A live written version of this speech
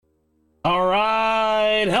All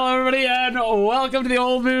right. Hello, everybody, and welcome to the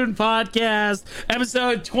Old Moon Podcast,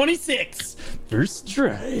 episode 26. First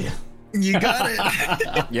try. You got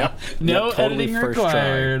it. Yep. No Yep, totally editing first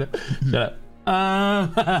required. Shut up.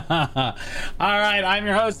 All right. I'm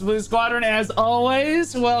your host, Blue Squadron. As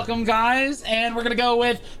always, welcome, guys. And we're going to go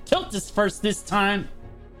with Tiltus first this time.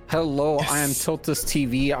 Hello, I am Tiltus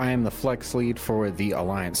TV. I am the flex lead for the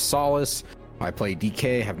Alliance Solace. I play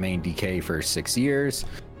DK, have mained DK for 6 years.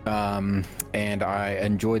 And I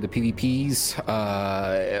enjoy the PvPs,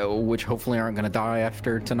 which hopefully aren't going to die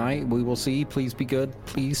after tonight. We will see. Please be good,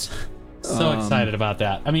 please. So excited about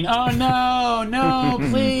that. I mean, oh no,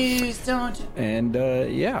 please don't. And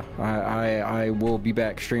yeah, I will be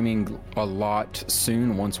back streaming a lot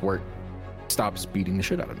soon once work stops beating the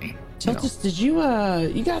shit out of me. Tiltus, did you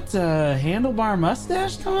got the handlebar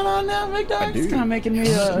mustache coming on now, big dog? I do. It's kind of making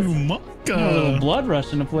me a little blood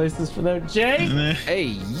rush into places for that. Jay? Hey,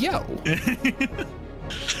 yo.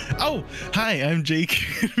 Oh, hi, I'm Jake.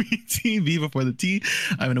 TV before the T.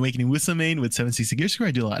 I'm an Awakening Wissa main with 760 Gear Square.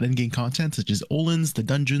 I do a lot of endgame content such as Olins, the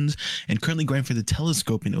dungeons, and currently grind for the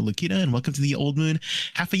telescope in Olakita. And welcome to the Old Moon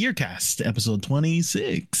Half a Year Cast, episode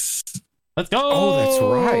 26. Let's go. Oh, that's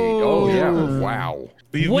right. Oh, yeah. Wow.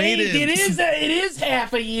 We Wait, made it. it is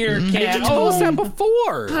half a year, Did Cat. you tell us that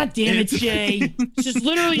before? God damn it, Jay. It's just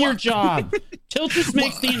literally your job. Tiltus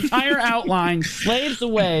makes the entire outline, slaves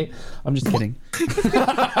away. I'm just kidding.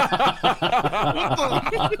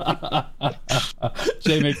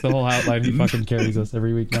 Jay makes the whole outline. He fucking carries us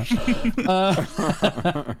every week now.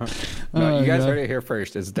 No, you guys heard it here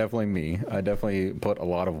first. It's definitely me. I definitely put a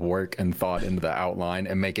lot of work and thought into the outline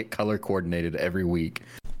and make it color coordinated every week.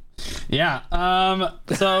 Yeah.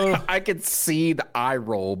 So I could see the eye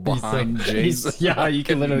roll behind Jason. yeah, you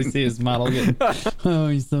can literally see his model getting. Oh,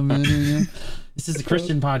 he's so mad right now. This is a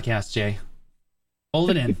Christian podcast, Jay.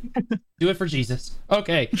 Hold it in. Do it for Jesus.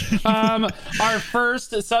 Okay. Our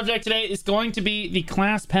first subject today is going to be the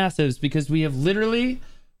class passives, because we have literally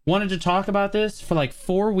wanted to talk about this for like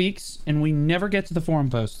 4 weeks and we never get to the forum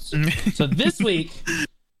posts. So this week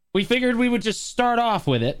we figured we would just start off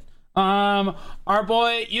with it. Our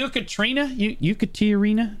boy Yukatrina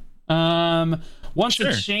wants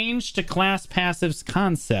to change to class passives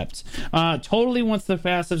concept. Totally wants the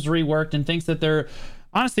passives reworked and thinks that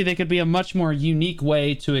they could be a much more unique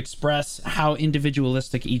way to express how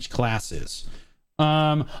individualistic each class is.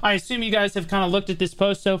 I assume you guys have kind of looked at this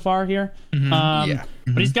post so far here. But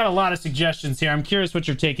he's got a lot of suggestions here. I'm curious what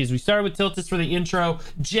your take is. We started with Tiltus for the intro.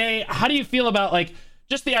 Jay, how do you feel about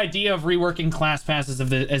just the idea of reworking class passes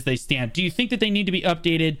as they stand? Do you think that they need to be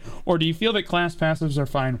updated, or do you feel that class passives are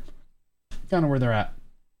fine, kind of where they're at?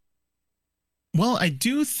 Well, I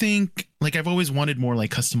do think, I've always wanted more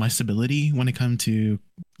customizability when it comes to,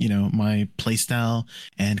 my playstyle,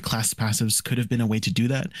 and class passives could have been a way to do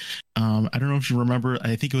that. I don't know if you remember,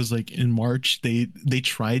 I think it was in March, they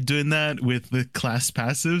tried doing that with the class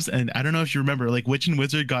passives, and I don't know if you remember, Witch and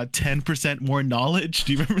Wizard got 10% more knowledge.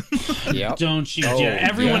 Do you remember? Yep. Don't you?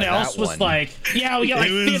 Everyone else was we get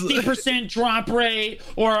 50% drop rate,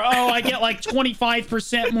 or I get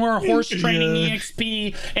 25% more horse training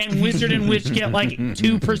EXP, and Wizard and Witch get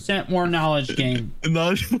 2% more knowledge gain.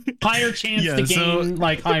 Higher chance to gain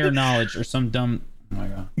higher knowledge or some dumb. Oh my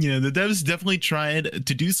god. Yeah, the devs definitely tried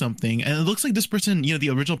to do something, and it looks like this person, the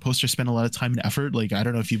original poster spent a lot of time and effort. I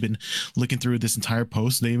don't know if you've been looking through this entire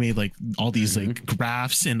post. They made all these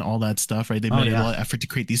graphs and all that stuff, right? They made a lot of effort to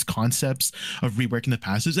create these concepts of reworking the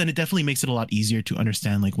passives, and it definitely makes it a lot easier to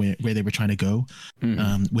understand where they were trying to go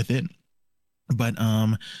with it. But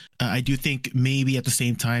I do think maybe at the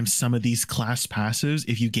same time, some of these class passives,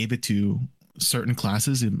 if you gave it to certain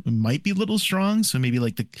classes, it might be a little strong. So maybe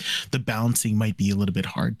the balancing might be a little bit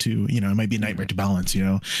hard to, it might be a nightmare to balance,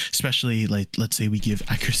 especially let's say we give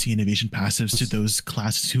accuracy and evasion passives to those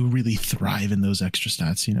classes who really thrive in those extra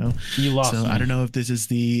stats, You lost so me. I don't know if this is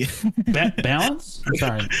the balance. I'm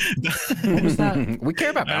sorry. What was that? We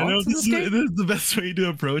care about balance. I know this is the best way to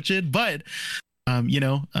approach it, but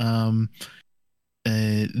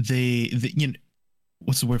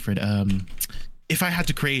what's the word for it? If I had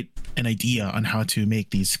to create an idea on how to make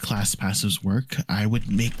these class passives work, I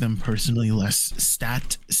would make them personally less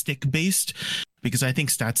stat stick based, because I think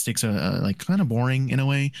stat sticks are kind of boring in a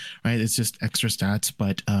way, right? It's just extra stats.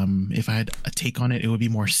 But if I had a take on it, it would be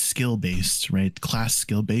more skill based, right? Class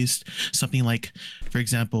skill based. Something for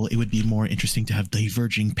example, it would be more interesting to have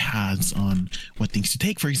diverging paths on what things to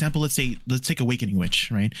take. For example, let's take Awakening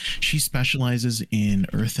Witch, right? She specializes in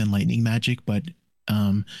earth and lightning magic, but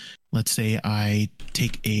let's say I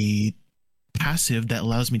take a passive that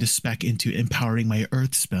allows me to spec into empowering my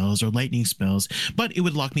earth spells or lightning spells, but it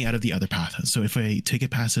would lock me out of the other path. So if I take a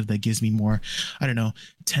passive that gives me more, I don't know,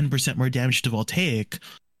 10% more damage to voltaic,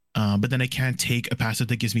 but then I can't take a passive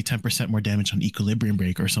that gives me 10% more damage on equilibrium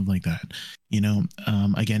break or something like that.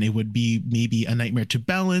 Again, it would be maybe a nightmare to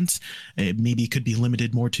balance. Maybe it could be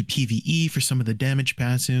limited more to PvE for some of the damage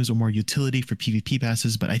passives or more utility for PvP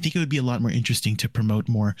passives. But I think it would be a lot more interesting to promote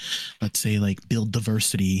more, let's say, like build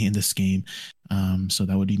diversity in this game. So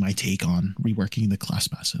that would be my take on reworking the class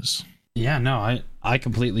passives. Yeah, no, I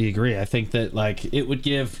completely agree. I think that like it would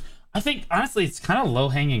give. I think honestly it's kind of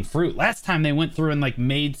low-hanging fruit. Last time they went through and like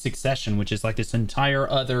made Succession, which is like this entire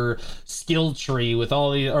other skill tree with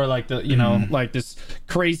all the, or like the, like this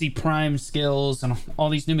crazy prime skills and all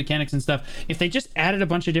these new mechanics and stuff. If they just added a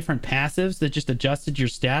bunch of different passives that just adjusted your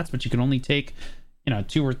stats, but you can only take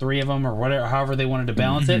 2 or 3 of them or whatever, however they wanted to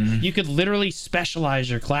balance it, you could literally specialize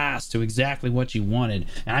your class to exactly what you wanted.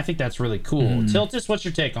 And I think that's really cool. Tiltus, what's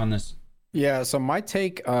your take on this? Yeah, so my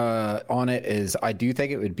take on it is I do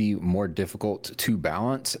think it would be more difficult to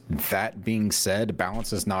balance. That being said,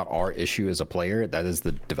 balance is not our issue as a player. That is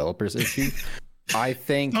the developer's issue. I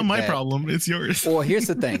think not my problem. It's yours. Well, here's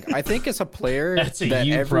the thing. I think as a player, that's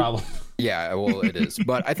a problem. Yeah, well, it is.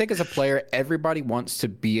 But I think as a player, everybody wants to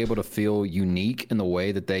be able to feel unique in the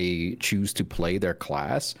way that they choose to play their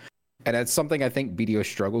class. And that's something I think BDO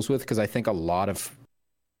struggles with, because I think a lot of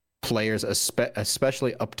players,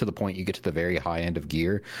 especially up to the point you get to the very high end of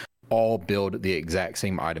gear, all build the exact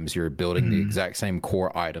same items. You're building the exact same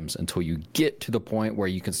core items until you get to the point where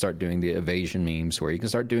you can start doing the evasion memes, where you can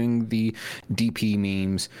start doing the DP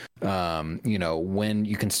memes, when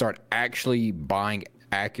you can start actually buying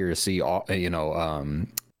accuracy, offhands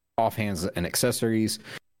and accessories,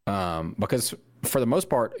 because for the most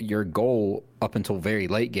part, your goal up until very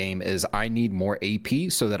late game is I need more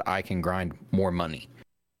AP so that I can grind more money.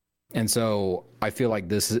 And so I feel like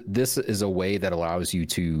this is a way that allows you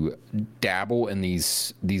to dabble in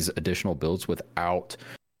these additional builds without,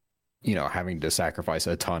 having to sacrifice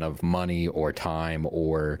a ton of money or time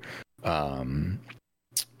or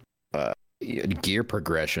gear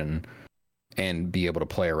progression, and be able to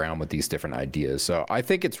play around with these different ideas. So I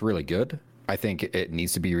think it's really good. I think it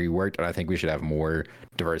needs to be reworked, and I think we should have more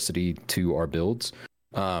diversity to our builds.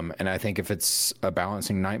 And I think if it's a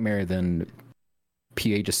balancing nightmare, then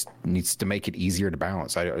PA just needs to make it easier to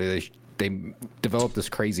balance. They developed this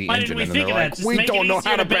crazy engine, and then they're like, we don't know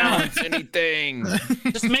how to balance anything.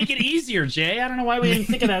 Just make it easier, Jay. I don't know why we didn't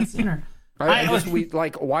think of that sooner. Why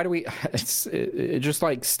do we? It just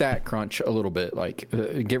like stat crunch a little bit. Like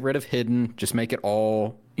get rid of hidden. Just make it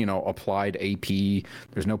all applied AP.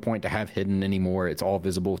 There's no point to have hidden anymore. It's all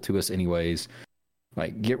visible to us anyways.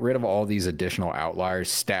 Like, get rid of all these additional outliers,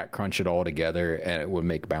 stat crunch it all together, and it would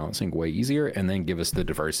make balancing way easier, and then give us the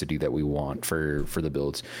diversity that we want for the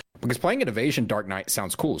builds. Because playing an Evasion Dark Knight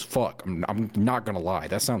sounds cool as fuck. I'm not going to lie.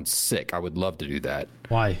 That sounds sick. I would love to do that.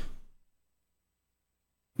 Why?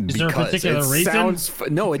 Is there a particular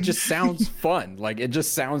reason? No, it just sounds fun. Like, it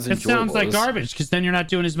just sounds enjoyable. It sounds like garbage, because then you're not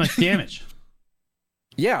doing as much damage.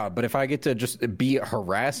 Yeah, but if I get to just be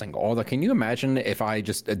harassing can you imagine if I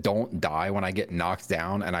just don't die when I get knocked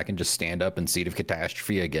down and I can just stand up in Seed of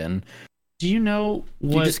Catastrophe again? Do you know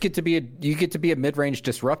what? You just get to be a mid-range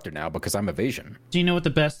disruptor now because I'm evasion. Do you know what the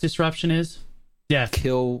best disruption is? Death.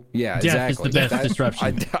 Kill. Yeah, Death exactly. is the best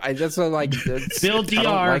disruption. That's like Build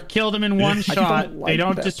DR, kill them in one shot. They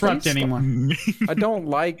don't disrupt anyone. I don't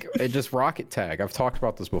like just rocket tag. I've talked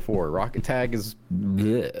about this before. Rocket tag is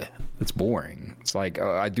bleh. It's boring. It's like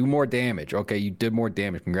I do more damage. Okay, you did more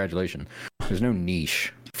damage. Congratulations. There's no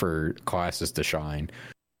niche for classes to shine.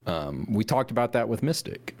 We talked about that with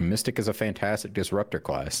Mystic. Mystic is a fantastic disruptor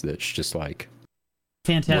class that's just like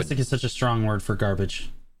fantastic is such a strong word for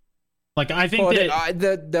garbage. Like, I think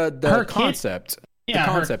the concept,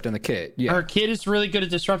 in the kit. Yeah, her kit is really good at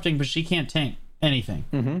disrupting, but she can't tank anything.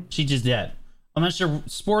 Mm-hmm. She's just dead. Unless you're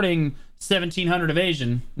sporting 1700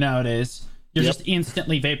 evasion nowadays, you're just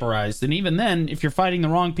instantly vaporized. And even then, if you're fighting the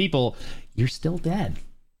wrong people, you're still dead.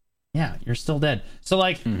 Yeah, you're still dead. So,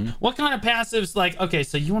 like, what kind of passives? Like, okay,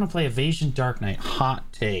 so you want to play Evasion Dark Knight?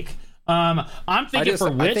 Hot take. I'm thinking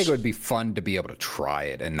for Witch. I think it would be fun to be able to try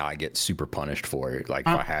it and not get super punished for it. Like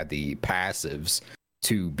if I had the passives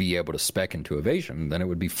to be able to spec into evasion, then it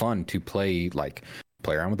would be fun to play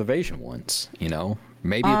around with evasion once.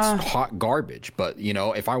 Maybe it's hot garbage, but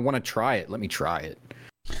if I want to try it, let me try it.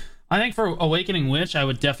 I think for Awakening Witch, I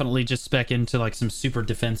would definitely just spec into like some super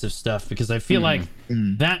defensive stuff, because I feel like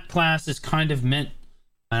that class is kind of meant.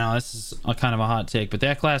 I know this is kind of a hot take, but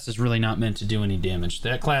that class is really not meant to do any damage.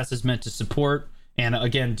 That class is meant to support and,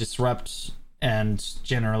 again, disrupt and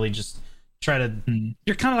generally just try to.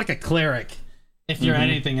 You're kind of like a cleric if you're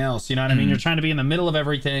anything else. You know what I mean? You're trying to be in the middle of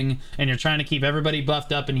everything, and you're trying to keep everybody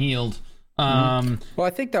buffed up and healed. Well, I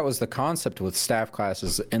think that was the concept with staff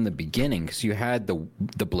classes in the beginning, because you had the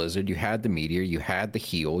Blizzard, you had the Meteor, you had the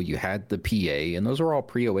Heal, you had the PA, and those were all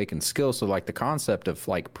pre-awakened skills. So like the concept of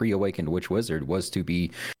like pre-awakened Witch Wizard was to be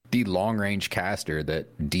the long-range caster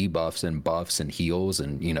that debuffs and buffs and heals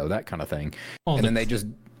and that kind of thing. And then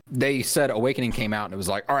they said Awakening came out and it was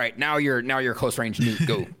like, all right, now you're close range,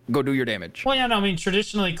 go do your damage. Well, yeah, no, I mean,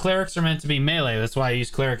 traditionally clerics are meant to be melee. That's why I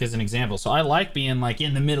use cleric as an example. So I like being like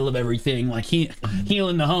in the middle of everything, like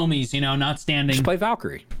healing the homies, not standing. Just play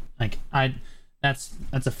Valkyrie. Like that's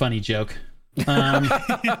a funny joke.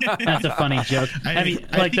 That's a funny joke. I think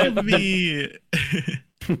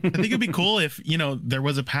it'd be cool if there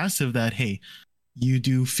was a passive that, hey, you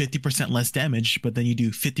do 50% less damage, but then you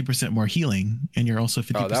do 50% more healing, and you're also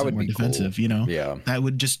 50% more defensive. Cool. Yeah, that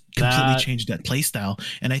would just completely change that play style.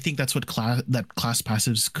 And I think that's what class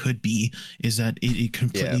passives could be, is that it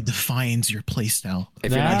completely defines your play style.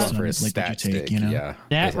 If you're not going for a stat stick, yeah,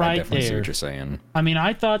 that right definitely there. See what you're saying. I mean,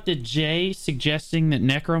 I thought that Jay suggesting that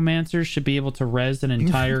necromancers should be able to res an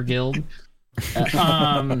entire guild.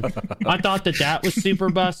 I thought that was super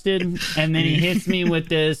busted, and then he hits me with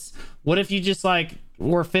this. What if you just like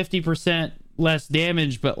were 50% less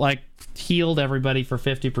damage, but like healed everybody for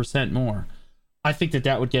 50% more? I think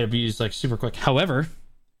that would get abused like super quick. However,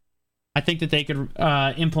 I think that they could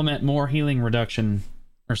implement more healing reduction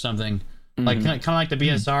or something, like kind of like the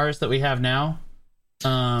BSRs that we have now.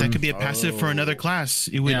 That could be a passive for another class.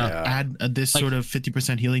 It would add this sort of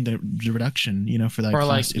 50% healing reduction, for that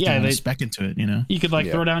class. If they spec into it, You could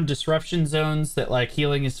throw down disruption zones that like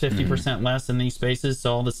healing is 50% less in these spaces,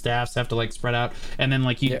 so all the staffs have to like spread out, and then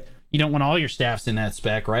like you don't want all your staffs in that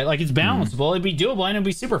spec, right? Like it's balanceable. It'd be doable and it'd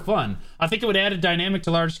be super fun. I think it would add a dynamic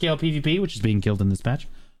to large scale PvP, which is being killed in this patch.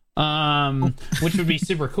 Which would be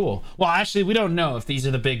super cool. Well, actually, we don't know if these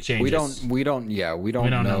are the big changes. We don't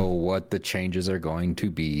know what the changes are going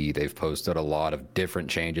to be. They've posted a lot of different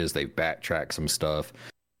changes. They've backtracked some stuff.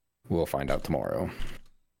 We'll find out tomorrow.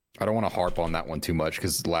 I don't want to harp on that one too much,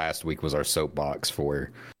 because last week was our soapbox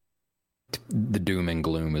for the doom and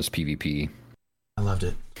gloom as PvP. I loved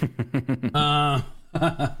it.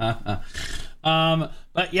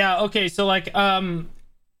 But yeah, okay, so like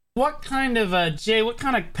what kind of Jay, what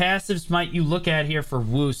kind of passives might you look at here for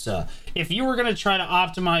Wusa? If you were going to try to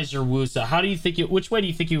optimize your Wusa, which way do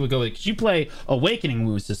you think you would go with it? Because you play Awakening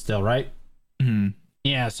Wusa still, right?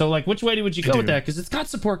 Yeah, so like which way would you go with that? Because it's got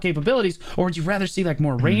support capabilities, or would you rather see like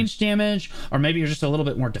more range damage, or maybe you're just a little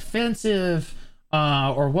bit more defensive,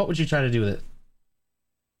 or what would you try to do with it?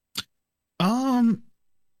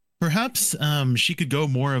 Perhaps she could go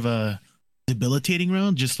more of a debilitating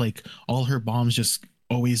round, just like all her bombs just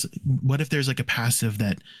always. What if there's like a passive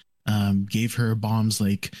that gave her bombs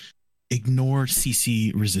like ignore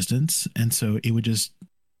CC resistance, and so it would just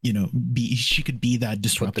she could be that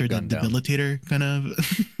disruptor, that debilitator kind of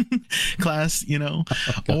class,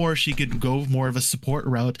 or she could go more of a support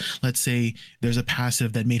route. Let's say there's a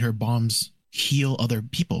passive that made her bombs heal other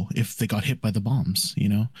people if they got hit by the bombs,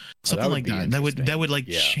 something like that. That would like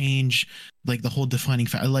change like the whole defining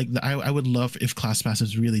fact. Like I would love if class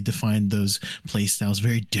passives really defined those play styles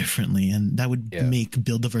very differently, and that would make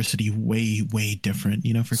build diversity way different,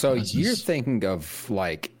 for so classes. You're thinking of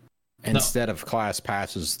like instead of class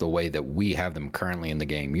passes the way that we have them currently in the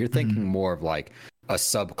game, you're thinking more of like a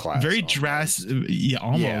subclass, very drastic,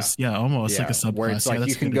 almost like a subclass, where it's like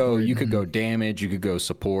you could go damage, you could go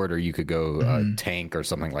support, or you could go tank or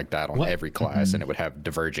something like that on every class, and it would have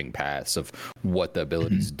diverging paths of what the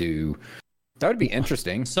abilities do. That would be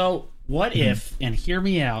interesting. So what if, and hear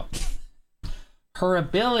me out, her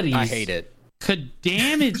abilities, I hate it, could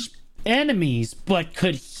damage enemies but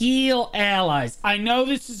could heal allies? I know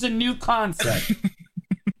this is a new concept.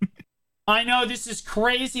 I know this is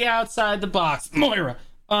crazy outside the box, Moira.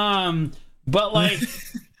 But like,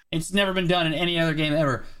 it's never been done in any other game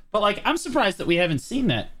ever. But like, I'm surprised that we haven't seen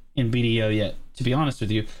that in BDO yet, to be honest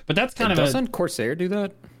with you. But that's kind of doesn't Corsair do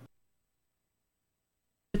that?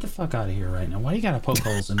 Get the fuck out of here right now. Why you gotta poke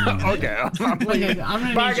holes in me? Okay, I'm gonna bye, need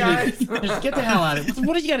guys. You to just get the hell out of it.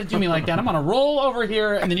 What do you gotta do me like that? I'm gonna roll over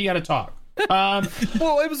here and then you gotta talk.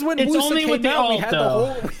 Well, it was when it's Wusa only came with the out. ult, We had though. the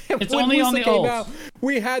whole. It's only on the ult.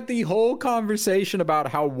 We had the whole conversation about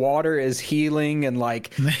how water is healing, and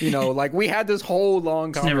like like we had this whole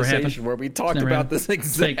long conversation where we talked about this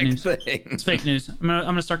exact thing. It's fake news. I'm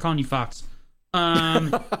gonna start calling you Fox.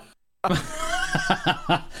 But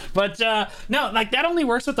no, like that only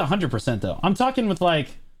works with 100% though. I'm talking with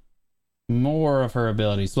like more of her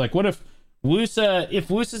abilities. Like what if If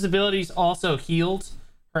Wusa's abilities also healed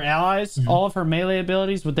her allies, all of her melee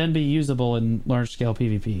abilities would then be usable in large scale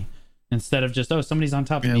PvP. Instead of just, somebody's on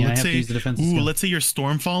top of me, I have to use the defensive skill. Let's say you're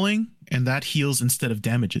storm falling and that heals instead of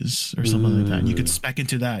damages or something like that. And you could spec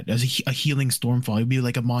into that as a healing stormfall. It'd be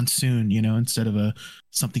like a monsoon, instead of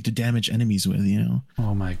something to damage enemies with,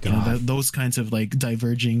 Oh my god. Those kinds of like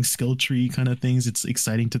diverging skill tree kind of things. It's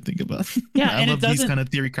exciting to think about. Yeah, I love these kind of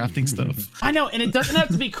theory crafting stuff. I know, and it doesn't have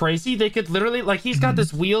to be crazy. They could literally, like, he's got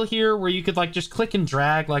this wheel here where you could like just click and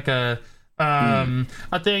drag like a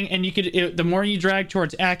thing, and you could the more you drag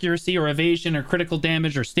towards accuracy or evasion or critical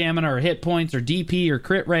damage or stamina or hit points or DP or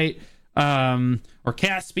crit rate or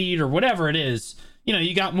cast speed or whatever it is,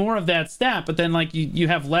 you got more of that stat, but then like you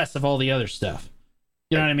have less of all the other stuff.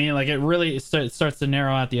 You know what I mean? Like it starts to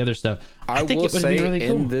narrow out the other stuff. I think will it would say be really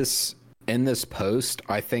cool. in this post,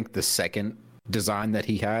 I think the second design that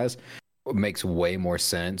he has makes way more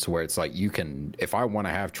sense, where it's like, if I want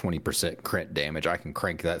to have 20% crit damage, I can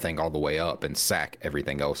crank that thing all the way up and sack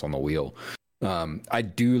everything else on the wheel. I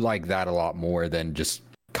do like that a lot more than just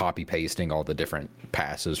copy pasting all the different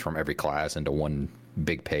passes from every class into one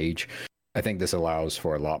big page. I think this allows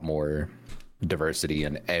for a lot more diversity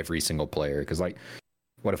in every single player, because like,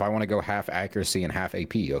 what if I want to go half accuracy and half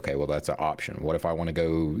AP? Okay, well, that's an option. What if I want to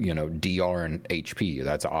go, DR and HP?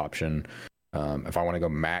 That's an option. If I want to go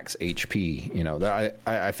max HP,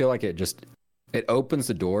 I feel like it opens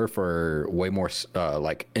the door for way more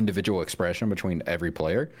like individual expression between every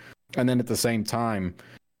player, and then at the same time,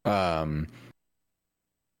 it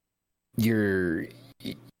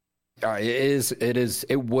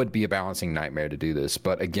would be a balancing nightmare to do this,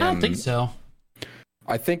 but again, I don't think so.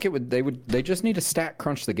 I think they just need to stat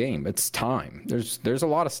crunch the game. It's time. There's a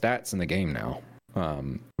lot of stats in the game now.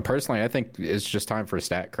 Personally, I think it's just time for a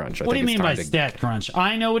stat crunch. What do you mean by stat crunch?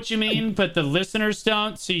 I know what you mean, but the listeners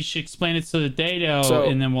don't, so you should explain it so that they know,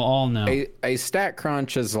 and then we'll all know. A stat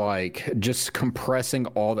crunch is like just compressing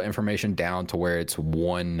all the information down to where it's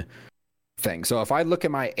one thing. So if I look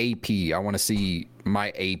at my AP, I want to see my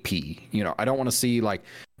AP. I don't want to see like,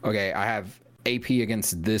 okay, I have AP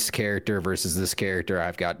against this character versus this character.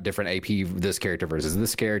 I've got different AP this character versus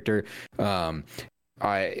this character. I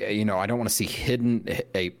don't want to see hidden.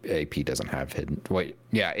 AP doesn't have hidden.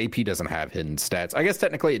 AP doesn't have hidden stats. I guess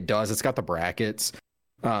technically it does. It's got the brackets.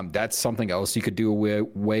 That's something else you could do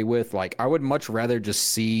away with. Like, I would much rather just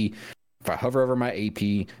see, if I hover over my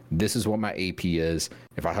AP, this is what my AP is.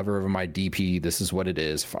 If I hover over my DP, this is what it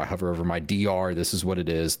is. If I hover over my DR, this is what it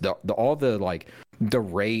is. All the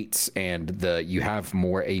rates and you have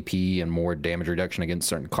more AP and more damage reduction against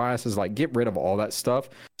certain classes. Like, get rid of all that stuff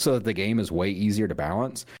so that the game is way easier to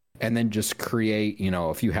balance. And then just create,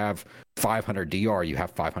 if you have 500 DR, you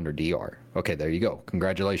have 500 DR. Okay, there you go.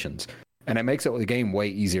 Congratulations. And it makes the game way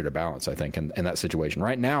easier to balance, I think, in that situation.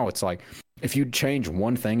 Right now, it's like, if you change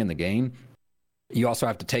one thing in the game, you also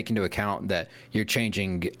have to take into account that you're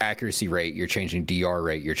changing accuracy rate, you're changing DR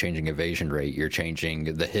rate, you're changing evasion rate, you're changing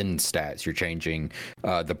the hidden stats, you're changing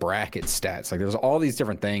the bracket stats. Like, there's all these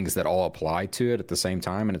different things that all apply to it at the same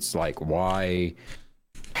time. And it's like, why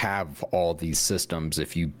have all these systems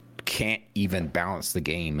if you can't even balance the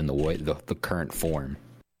game in the way the current form?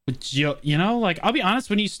 But like, I'll be honest,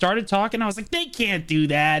 when you started talking, I was like, they can't do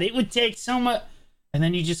that. It would take so much. And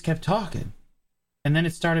then you just kept talking. And then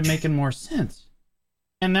it started making more sense.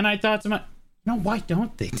 And then I thought to myself, no, why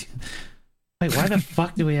don't they do? Wait, why the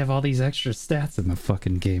fuck do we have all these extra stats in the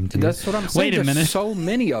fucking game, dude? That's what I'm saying. Wait a minute. There's so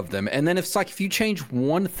many of them. And then it's like, if you change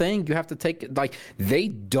one thing, you have to take, like, they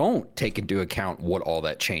don't take into account what all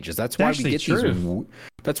that changes. That's why we get these.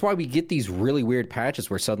 That's why we get these really weird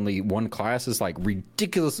patches where suddenly one class is like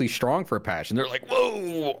ridiculously strong for a patch, and they're like,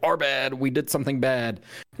 "Whoa, our bad, we did something bad."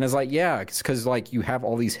 And it's like, yeah, it's because like you have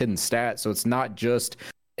all these hidden stats, so it's not just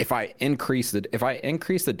if I increase the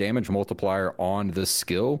damage multiplier on this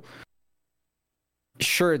skill.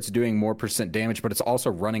 Sure, it's doing more % damage, but it's also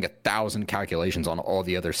running 1,000 calculations on all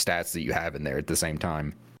the other stats that you have in there at the same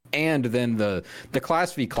time. And then the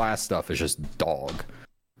class v class stuff is just dog.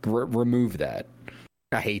 Remove that.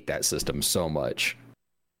 I hate that system so much.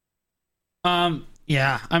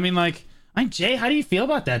 Yeah, I mean, like, Jay, how do you feel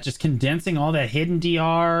about that? Just condensing all that hidden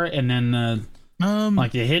DR and then the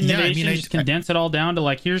hidden evasion, just condense it all down to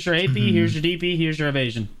like, here's your AP, here's your DP, here's your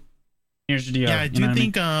evasion. Here's your DR. Yeah, I do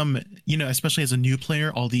think, especially as a new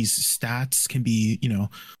player, all these stats can be,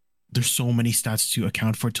 there's so many stats to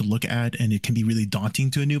account for, to look at, and it can be really daunting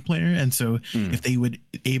to a new player. And so if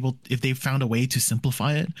they found a way to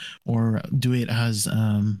simplify it or do it as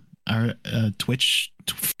our Twitch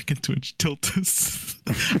second Twitch. Tiltus.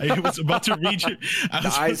 I was about to read you.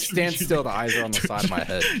 The eyes stand still. The eyes are on the side of my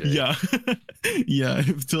head. Jay. Yeah. Yeah.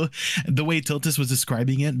 The way Tiltus was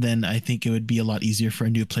describing it, then I think it would be a lot easier for a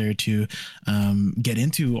new player to get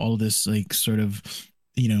into all this, like, sort of,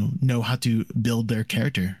 know how to build their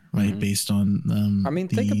character, right? Based on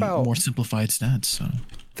think about more simplified stats. So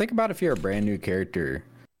think about if you're a brand new character,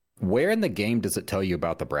 where in the game does it tell you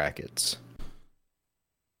about the brackets?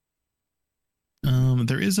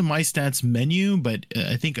 There is a My Stats menu, but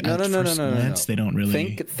I think no. they don't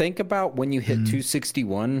really think about when you hit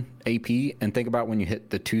 261 AP, and think about when you hit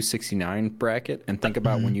the 269 bracket, and think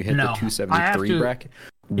about when you hit the 273 bracket.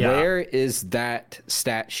 Yeah. Where is that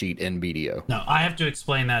stat sheet in BDO? No, I have to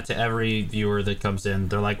explain that to every viewer that comes in.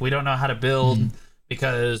 They're like, we don't know how to build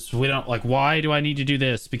because we don't, like, why do I need to do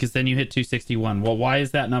this? Because then you hit 261. Well, why is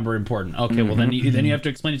that number important? Okay, well, then you have to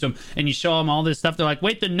explain it to them, and you show them all this stuff. They're like,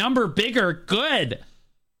 wait, the number bigger, good.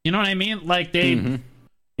 You know what I mean? Like,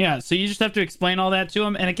 yeah, so you just have to explain all that to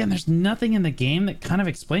them. And again, there's nothing in the game that kind of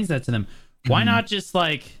explains that to them. Why not just,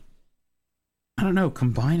 like, I don't know,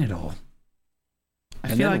 combine it all?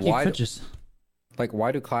 I feel like you could just... Like,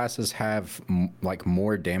 why do classes have like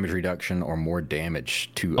more damage reduction or more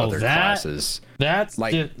damage to other classes? That's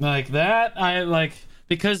like that. I like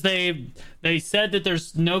because they said that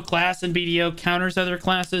there's no class in BDO counters other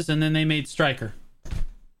classes, and then they made Striker,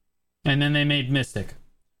 and then they made Mystic.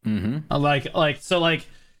 I understand.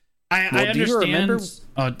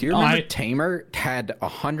 Do you remember Tamer had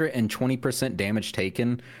 120% damage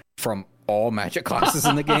taken from all magic classes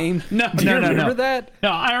in the game? No. Remember that?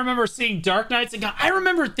 No, I remember seeing Dark Knights, and I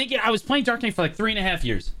remember thinking I was playing Dark Knight for like 3.5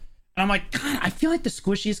 years, and I'm like, God, I feel like the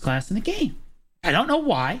squishiest class in the game. I don't know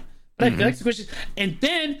why, but I feel like the squishiest. And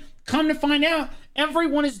then come to find out,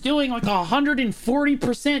 everyone is doing like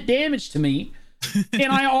 140% damage to me,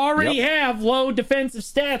 and I already have low defensive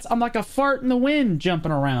stats. I'm like a fart in the wind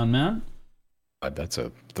jumping around, man. That's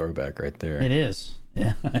a throwback right there. It is.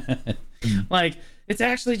 Yeah. Like, it's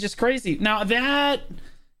actually just crazy. Now that,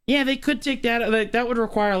 yeah, they could take that. Like, that would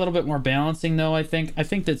require a little bit more balancing, though. I think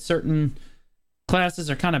that certain classes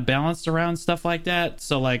are kind of balanced around stuff like that.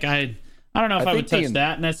 So, like, I don't know if I would touch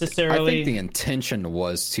that necessarily. I think the intention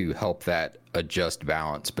was to help that adjust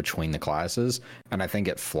balance between the classes, and I think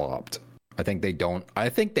it flopped. I think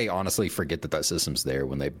they honestly forget that system's there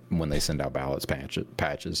when they send out balance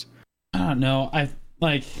patches. I don't know.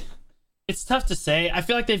 It's tough to say. I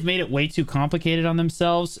feel like they've made it way too complicated on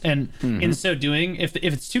themselves, and in so doing, if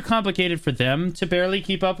it's too complicated for them to barely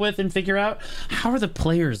keep up with and figure out, how are the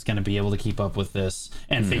players going to be able to keep up with this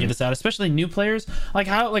and figure this out? Especially new players. Like,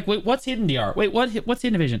 how? Like, wait, what's hidden DR? Wait, what's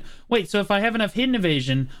hidden evasion? Wait, so if I have enough hidden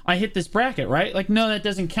evasion, I hit this bracket, right? Like, no, that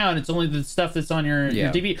doesn't count. It's only the stuff that's on your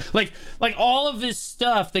DB. Like all of this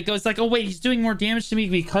stuff that goes like, oh wait, he's doing more damage to me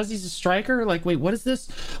because he's a striker. Like, wait, what is this?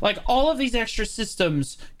 Like, all of these extra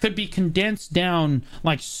systems could be condensed down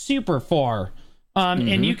like super far,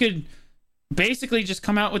 and you could basically just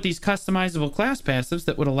come out with these customizable class passives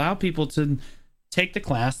that would allow people to take the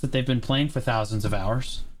class that they've been playing for thousands of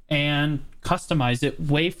hours and customize it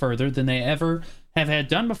way further than they ever have had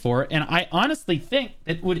done before. And I honestly think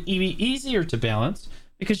it would be easier to balance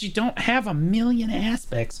because you don't have a million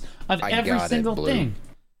aspects of every single thing.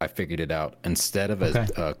 I figured it out. Instead of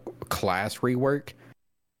a class rework,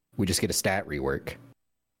 we just get a stat rework.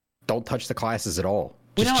 Don't touch the classes at all.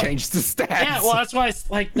 Just change the stats. Yeah, well, that's why I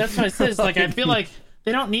said, like, I feel like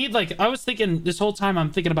they don't need, like, I was thinking this whole time,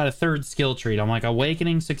 I'm thinking about a third skill tree. I'm like,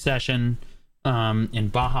 Awakening, Succession,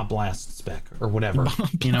 and Baja Blast spec or whatever.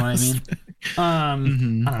 You know what I mean?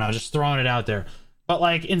 I don't know, just throwing it out there. But,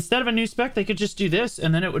 like, instead of a new spec, they could just do this,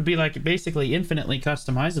 and then it would be, like, basically infinitely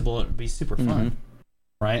customizable. It would be super fun,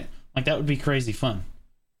 right? Like, that would be crazy fun.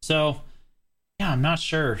 So, yeah, I'm not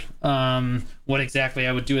sure what exactly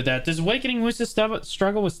I would do with that. Does Awakening Musa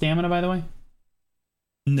struggle with stamina, by the way?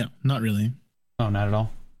 No, not really. Oh, not at all?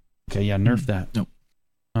 Okay, yeah, nerf that. Nope.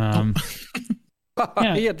 Yeah.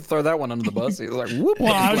 He had to throw that one under the bus. He was like, whoop.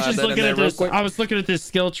 Well, I was just looking at this. I was looking at this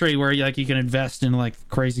skill tree where you can invest in like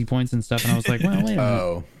crazy points and stuff, and I was like, well, wait a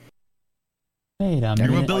minute. Wait a minute.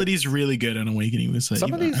 Your mobility is really good on Awakening Musa.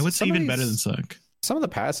 I would say even better than Suck. Some of the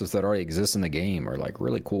passives that already exist in the game are like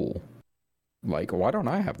really cool. Like, why don't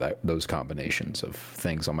I have those combinations of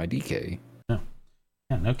things on my DK? No.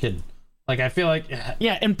 Yeah, no kidding. Like, I feel like,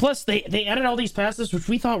 yeah, and plus they added all these passives, which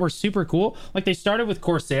we thought were super cool. Like, they started with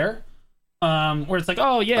Corsair, where it's like,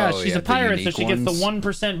 she's a pirate, so she gets the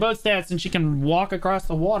 1% boat stats, and she can walk across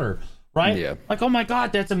the water, right? Yeah. Like, oh my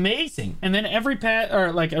god, that's amazing. And then every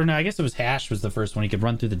I guess it was Hash was the first one. He could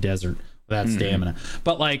run through the desert without stamina.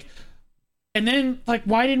 But, like, and then, like,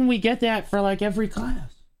 why didn't we get that for, like, every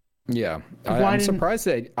class? Yeah, I'm surprised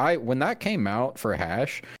that when that came out for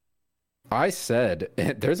Hash, I said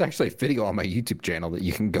there's actually a video on my YouTube channel that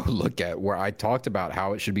you can go look at where I talked about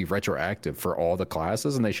how it should be retroactive for all the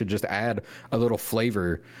classes, and they should just add a little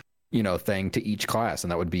flavor, thing to each class,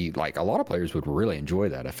 and that would be like a lot of players would really enjoy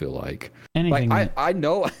that. I feel like I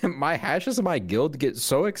know my Hashes in my guild get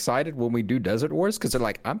so excited when we do Desert Wars because they're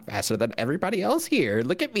like, I'm faster than everybody else here.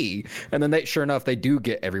 Look at me, and then sure enough they do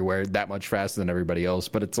get everywhere that much faster than everybody else.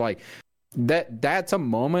 But it's like that's a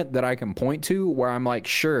moment that I can point to where I'm like,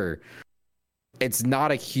 sure. It's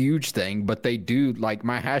not a huge thing, but they do, like,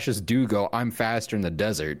 my Hashes do go, I'm faster in the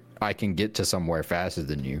desert. I can get to somewhere faster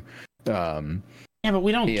than you. Yeah, but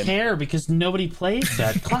we don't care because nobody plays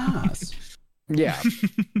that class. Yeah.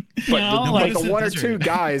 But like the one or two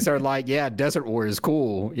guys are like, yeah, Desert War is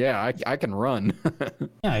cool. Yeah, I can run.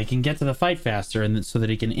 Yeah, he can get to the fight faster and so that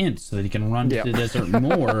he can int, so that he can run to the desert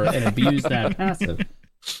more and abuse that passive.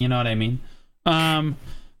 You know what I mean?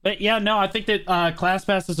 But yeah, no, I think that class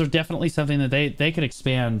passes are definitely something that they could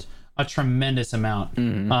expand a tremendous amount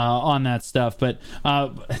on that stuff. But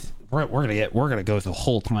we're gonna go the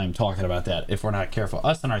whole time talking about that if we're not careful.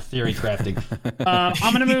 Us and our theory crafting.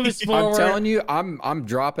 I'm gonna move us forward. I'm telling you, I'm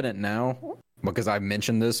dropping it now because I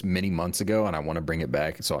mentioned this many months ago and I want to bring it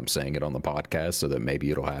back. So I'm saying it on the podcast so that maybe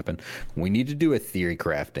it'll happen. We need to do a theory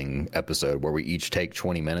crafting episode where we each take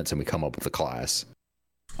 20 minutes and we come up with a class.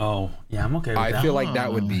 Oh, yeah, I'm okay with that. I feel like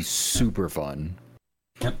that would be super fun.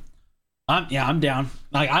 Yep. I'm down.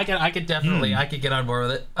 Like I could definitely I could get on board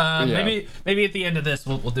with it. Maybe at the end of this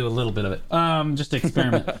we'll do a little bit of it. Just to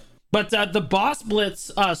experiment. But the Boss Blitz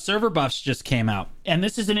server buffs just came out. And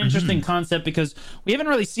this is an interesting concept because we haven't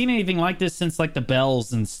really seen anything like this since like the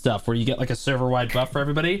bells and stuff where you get like a server-wide buff for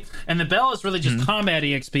everybody. And the bell is really just combat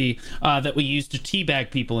EXP that we use to teabag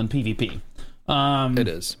people in PvP. It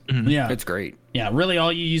is. Yeah. It's great. Yeah, really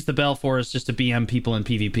all you use the bell for is just to BM people in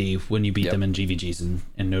PvP when you beat them in GVGs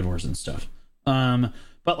and Node Wars and stuff.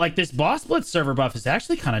 But like this Boss Blitz server buff is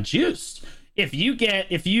actually kind of juiced.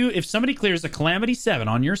 If somebody clears a Calamity 7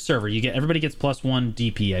 on your server, everybody gets +1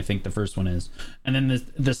 DP, I think the first one is. And then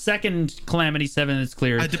the second Calamity 7 is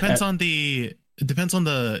cleared. It depends on the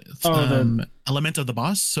element of the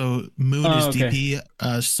boss. So Moon is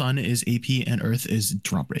DP, Sun is AP, and Earth is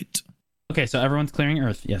drop rate. Okay, so everyone's clearing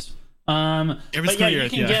Earth, yes. But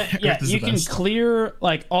yeah, you can clear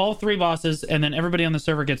like all three bosses, and then everybody on the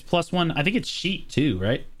server gets +1. I think it's sheet too,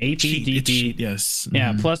 right? AP, DP. Sheet, yes.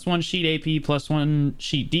 Yeah, +1 sheet AP, +1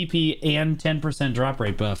 sheet DP, and 10% drop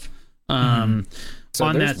rate buff on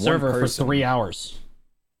that server for 3 hours.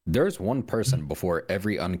 There's one person before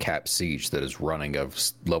every uncapped siege that is running of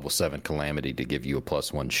level 7 Calamity to give you a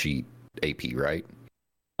 +1 sheet AP, right?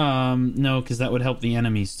 No, because that would help the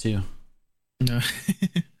enemies too. No.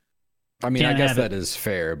 I mean, I guess that is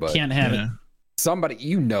fair, but can't have it. Somebody,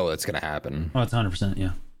 that's going to happen. Oh, it's 100%.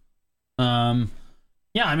 Yeah.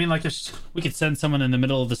 Yeah. I mean, like, we could send someone in the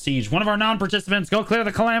middle of the siege. One of our non-participants, go clear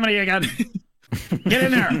the Calamity again. Get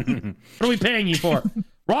in there. What are we paying you for?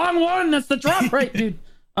 Wrong one. That's the drop rate, dude.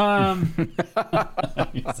 It'd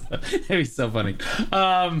be so funny.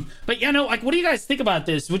 But yeah, no, like, what do you guys think about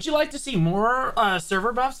this? Would you like to see more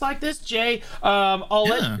server buffs like this, Jay? I'm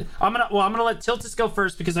gonna let Tiltus go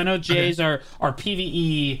first because I know Jay's our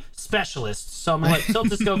PvE specialist. So I'm gonna let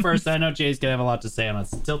Tiltus go first. I know Jay's gonna have a lot to say on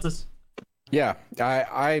this. Tiltus. Yeah,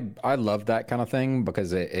 I love that kind of thing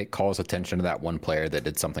because it calls attention to that one player that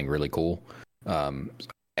did something really cool.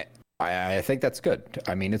 I think that's good.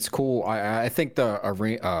 I mean, it's cool. I think the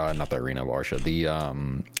arena, not the Arena of Arsha, the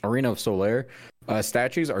Arena of Solaire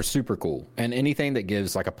statues are super cool. And anything that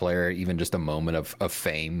gives like a player even just a moment of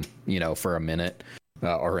fame, for a minute,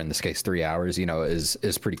 or in this case 3 hours,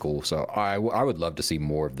 is pretty cool. So I would love to see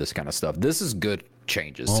more of this kind of stuff. This is good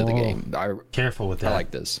changes to the game. Careful with that. I like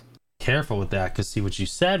this. Careful with that, because see what you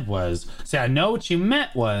said was, I know what you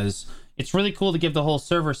meant was, it's really cool to give the whole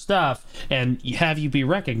server stuff and have you be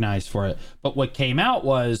recognized for it. But what came out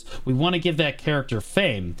was we want to give that character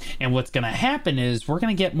fame. And what's going to happen is we're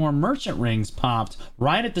going to get more merchant rings popped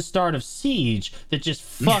right at the start of Siege that just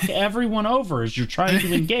fuck everyone over as you're trying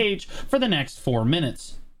to engage for the next 4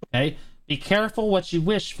 minutes. Okay? Be careful what you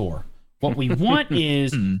wish for. What we want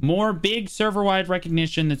is more big server-wide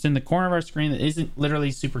recognition that's in the corner of our screen that isn't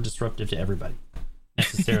literally super disruptive to everybody,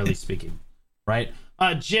 necessarily speaking. Right?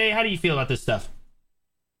 Jay, how do you feel about this stuff?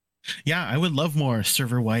 Yeah, I would love more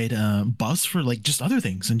server-wide buffs for like just other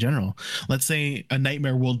things in general. Let's say a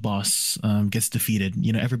Nightmare World boss gets defeated.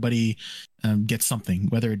 Everybody gets something,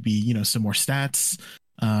 whether it be some more stats,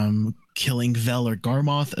 killing Vel or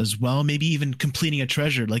Garmoth as well. Maybe even completing a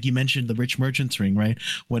treasure, like you mentioned, the Rich Merchant's Ring, right?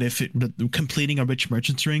 What if completing a Rich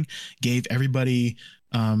Merchant's Ring gave everybody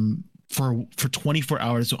for 24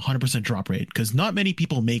 hours 100% drop rate, because not many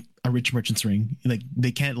people make a Rich Merchant's Ring. Like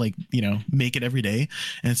they can't make it every day,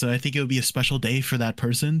 and so I think it would be a special day for that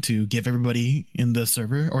person to give everybody in the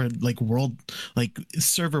server, or like world, like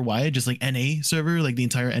server wide, just like NA server, like the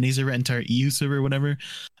entire NA server, entire EU server, whatever,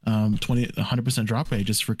 100% drop rate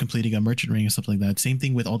just for completing a merchant ring or something like that. Same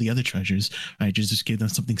thing with all the other treasures, right? Just give them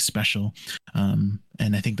something special, and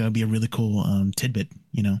I think that would be a really cool tidbit,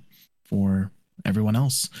 for everyone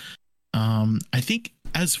else. I think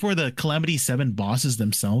as for the Calamity 7 bosses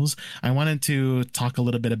themselves, I wanted to talk a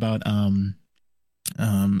little bit about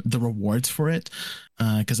the rewards for it,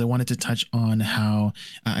 because I wanted to touch on how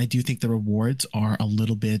I do think the rewards are a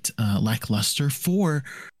little bit lackluster for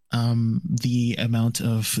the amount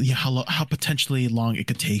of how potentially long it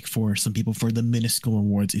could take for some people for the minuscule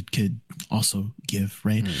rewards it could also give,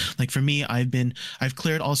 right? Like for me, I've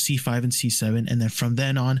cleared all C5 and C7, and then from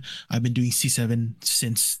then on I've been doing C7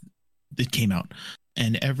 since it came out,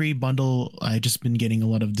 and every bundle I've just been getting a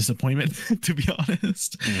lot of disappointment to be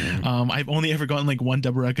honest. I've only ever gotten like one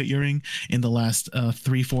double Rekka earring in the last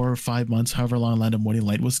 3, 4, 5 months, however long Land of Morning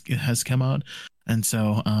Light has come out. And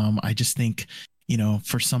so I just think,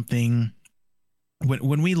 for something,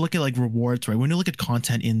 when we look at like rewards, right, when we look at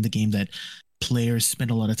content in the game that players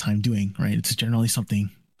spend a lot of time doing, right, it's generally something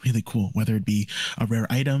really cool, whether it be a rare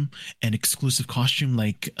item, an exclusive costume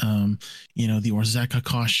like the Orzeka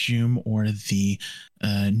costume, or the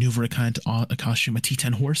new Veracant costume, a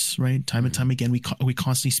T10 horse, right? Time and time again, we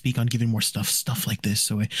constantly speak on giving more stuff like this.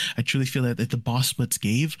 So I truly feel that if the boss splits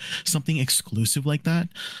gave something exclusive like that,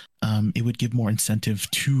 it would give more incentive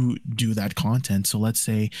to do that content. So let's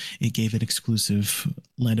say it gave an exclusive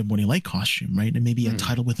Land of Morning Light costume, right? And maybe a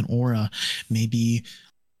title with an aura, maybe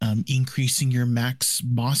increasing your max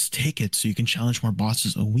boss tickets so you can challenge more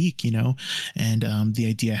bosses a week, and the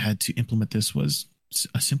idea I had to implement this was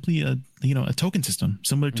simply a token system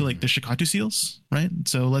similar to like the Shikatu seals, right?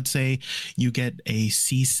 So let's say you get a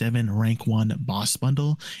C7 rank 1 boss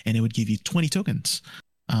bundle and it would give you 20 tokens.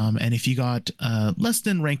 And if you got less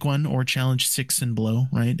than rank 1 or challenge 6 and below,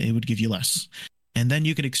 right, it would give you less. And then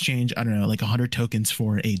you could exchange, I don't know, like 100 tokens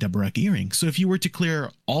for a double Rekka earring. So if you were to clear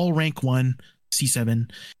all rank 1 C7,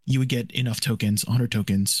 you would get enough tokens, 100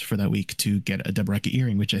 tokens for that week to get a double Rekka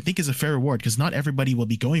earring, which I think is a fair reward, because not everybody will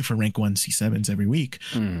be going for rank 1 C7s every week.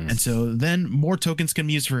 And so then more tokens can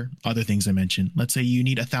be used for other things I mentioned. Let's say you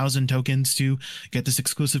need 1,000 tokens to get this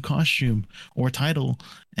exclusive costume or title.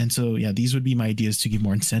 And so, yeah, these would be my ideas to give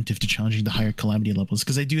more incentive to challenging the higher Calamity levels,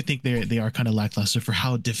 because I do think they are kind of lackluster for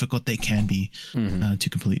how difficult they can be to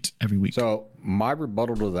complete every week. So my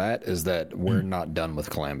rebuttal to that is that we're not done with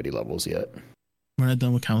Calamity levels yet. We're not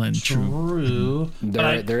done with Calamity. True.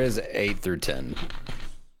 There is 8 through 10.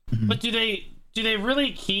 But do they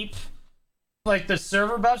really keep like the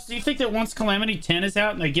server buffs? Do you think that once Calamity 10 is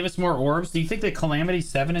out and they give us more orbs, do you think that Calamity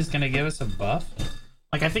 7 is going to give us a buff?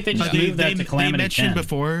 Like I think they just moved that to Calamity 10.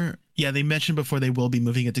 They mentioned before they will be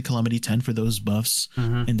moving it to Calamity 10 for those buffs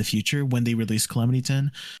in the future when they release Calamity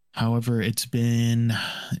 10. However, it's been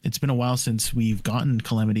a while since we've gotten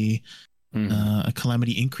Calamity. A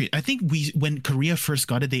Calamity increase. I think when Korea first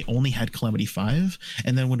got it, they only had Calamity 5,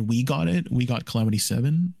 and then when we got it, we got Calamity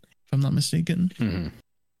 7, if I'm not mistaken.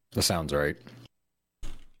 That sounds right.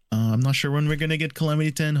 I'm not sure when we're gonna get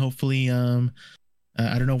Calamity 10. Hopefully, I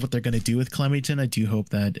don't know what they're gonna do with Calamity 10. I do hope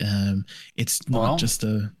that it's not just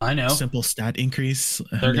a simple stat increase.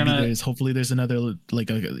 Hopefully there's another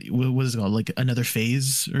what is it called, like another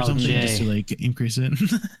phase or something, just to like increase it.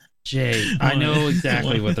 Jay, I know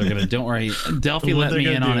exactly what they're gonna do. Don't worry. Delphi let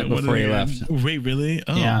me in on it before he left. Wait, really?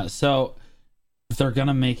 Oh. Yeah, so they're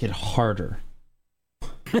gonna make it harder.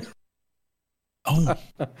 Oh,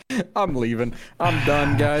 I'm leaving. I'm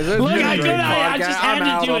done, guys. Look, I just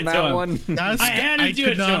had to do it to him. I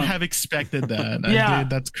could not have expected that. Yeah,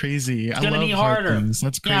 that's crazy. It's gonna be harder.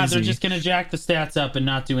 That's crazy. Yeah, they're just gonna jack the stats up and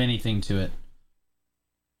not do anything to it.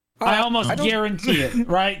 I almost guarantee it.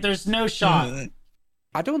 Right? There's no shot.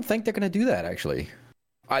 I don't think they're going to do that, actually.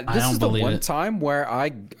 This is the one time where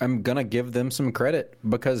I am going to give them some credit,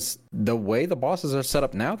 because the way the bosses are set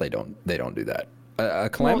up now, they don't do that. A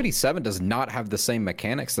Calamity 7 does not have the same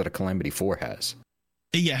mechanics that a Calamity 4 has.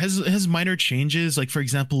 Yeah, has minor changes. Like, for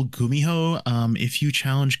example, Gumiho, if you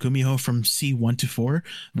challenge Gumiho from C1 to 4,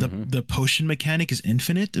 the potion mechanic is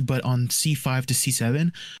infinite, but on C5 to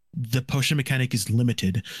C7, the potion mechanic is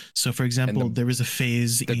limited. So, for example, there was a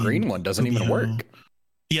phase... The green one doesn't even work.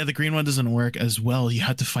 Yeah, the green one doesn't work as well. You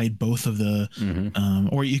have to fight both of the,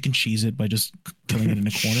 or you can cheese it by just killing it in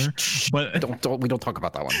a corner. But we don't talk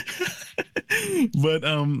about that one. But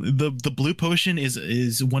the blue potion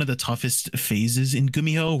is one of the toughest phases in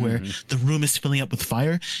Gumiho, where the room is filling up with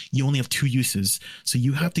fire. You only have 2 uses, so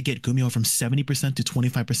you have to get Gumiho from 70% to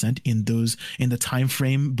 25% in the time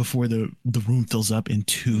frame before the room fills up in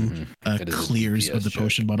 2 clears of the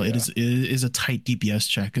potion bottle. Yeah. It is a tight DPS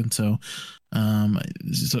check, and so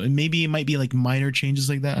maybe it might be like minor changes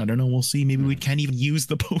like that. I don't know. We'll see. Maybe we can't even use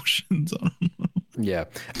the potions. I don't know. Yeah,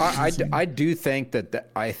 I do think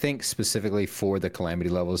that I think specifically for the calamity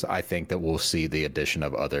levels, I think that we'll see the addition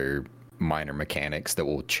of other minor mechanics that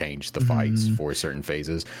will change the fights for certain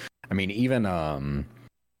phases. I mean, even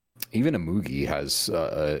Amugi has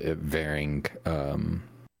varying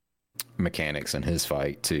mechanics in his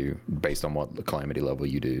fight too, based on what the calamity level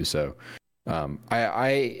you do. So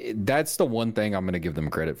I that's the one thing I'm going to give them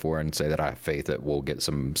credit for and say that I have faith that we'll get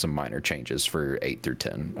some minor changes for 8 through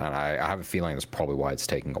 10. And I have a feeling that's probably why it's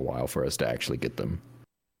taking a while for us to actually get them.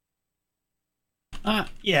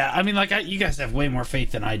 Yeah, I mean, like, you guys have way more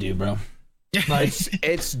faith than I do, bro. Like,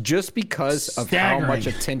 it's just because of how much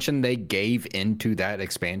attention they gave into that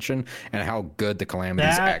expansion and how good the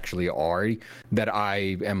calamities actually are that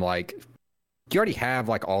I am like, you already have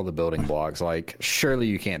like all the building blocks. Like, surely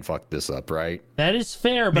you can't fuck this up, right? That is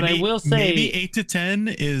fair, but I will say maybe 8 to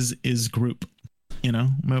 10 is group. You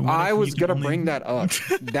know, I was gonna bring that up.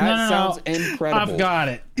 That sounds incredible. I've got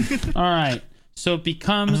it. All right. So it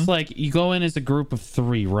becomes like you go in as a group of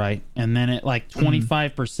 3, right? And then at like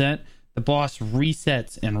 25%, the boss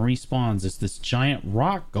resets and respawns as this giant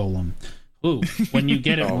rock golem. Ooh, when you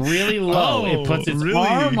get it really low, it puts its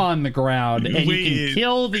arm on the ground, and you can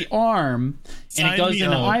kill the arm, and it goes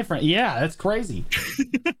into iframe. Yeah, that's crazy.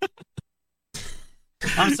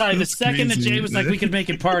 I'm sorry, the second that Jay was like, we could make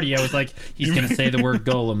it party, I was like, he's going to say the word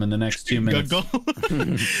golem in the next 2 minutes. There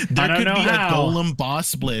could be a golem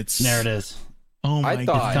boss blitz. There it is. Oh my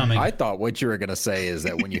God. I thought what you were going to say is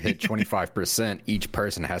that when you hit 25%, each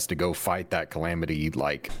person has to go fight that calamity,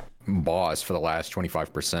 like, boss for the last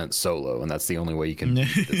 25% solo, and that's the only way you can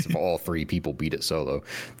beat this if all 3 people beat it solo.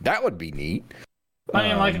 That would be neat. I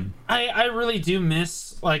mean, like, I really do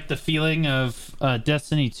miss like the feeling of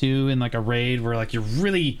Destiny 2 in like a raid where like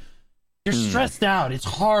you're stressed out. It's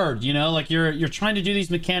hard, you know, like you're trying to do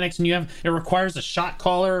these mechanics and it requires a shot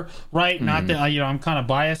caller, right? Not that I'm kind of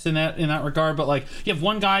biased in that regard, but like you have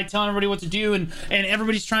one guy telling everybody what to do and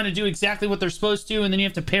everybody's trying to do exactly what they're supposed to, and then you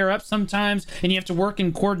have to pair up sometimes and you have to work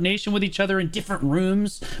in coordination with each other in different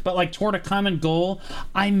rooms, but like toward a common goal.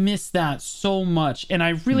 I miss that so much, and I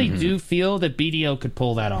really do feel that BDO could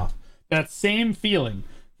pull that off. That same feeling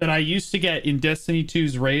that I used to get in Destiny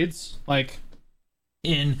 2's raids, like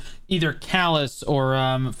in either Callous or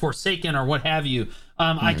Forsaken or what have you,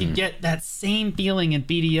 I can get that same feeling in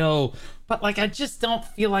BDO, but like I just don't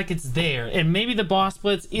feel like it's there. And maybe the boss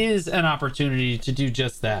blitz is an opportunity to do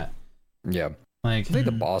just that. Yeah, like I think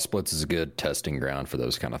the boss blitz is a good testing ground for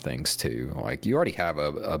those kind of things too. Like you already have a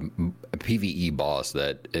PvE boss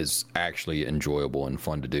that is actually enjoyable and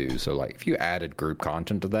fun to do. So like if you added group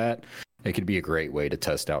content to that, it could be a great way to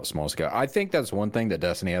test out small scale. I think that's one thing that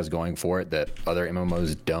Destiny has going for it that other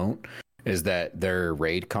MMOs don't, is that their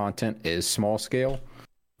raid content is small scale.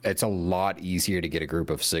 It's a lot easier to get a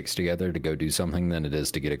group of 6 together to go do something than it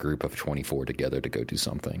is to get a group of 24 together to go do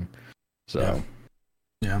something. So,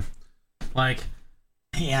 yeah. Like,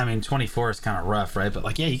 yeah, I mean, 24 is kind of rough, right? But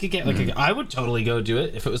like, yeah, you could get like I would totally go do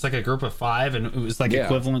it if it was like a group of 5 and it was like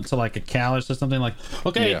equivalent to like a Callous or something. Like,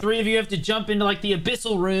 okay, 3 of you have to jump into like the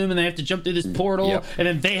abyssal room and they have to jump through this portal, and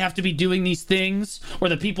then they have to be doing these things, or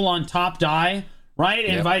the people on top die, right?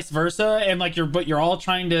 And vice versa. And like you're all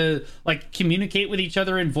trying to like communicate with each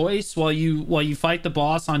other in voice while you fight the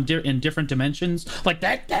boss in different dimensions. Like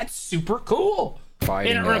that's super cool.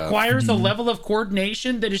 Fighting, and it requires a level of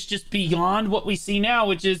coordination that is just beyond what we see now,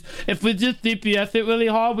 which is if we just DPS it really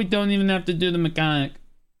hard, we don't even have to do the mechanic.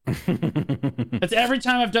 That's every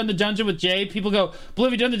time I've done the dungeon with Jay, people go, Blue,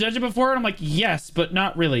 have you done the dungeon before? And I'm like, yes, but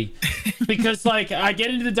not really. Because like I get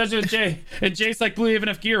into the dungeon with Jay and Jay's like, Blue, you have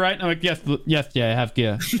enough gear, right? And I'm like, yes, Jay, I have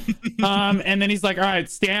gear. And then he's like, all right,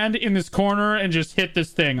 stand in this corner and just hit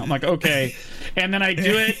this thing. I'm like, okay. And then I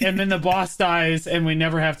do it, and then the boss dies and we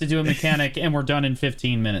never have to do a mechanic and we're done in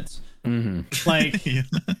 15 minutes. Like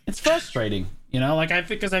it's frustrating, you know, like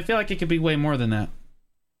because I feel like it could be way more than that.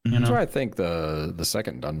 You know? That's why I think the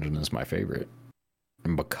second dungeon is my favorite,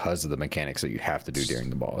 and because of the mechanics that you have to do during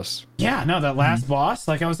the boss. Yeah, no, that last boss,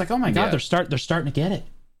 like I was like, oh my god, they're starting to get it.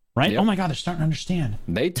 right? Oh my god, they're starting to understand.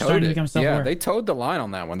 They towed it. Yeah, they towed the line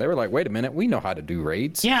on that one. They were like, wait a minute, we know how to do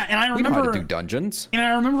raids. Yeah, and I remember we know how to do dungeons. And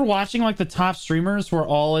I remember watching like the top streamers were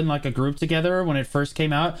all in like a group together when it first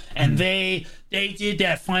came out, and they did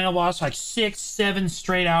that final boss like 6-7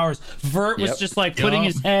 straight hours. Vert was just like putting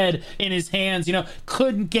his head in his hands, you know,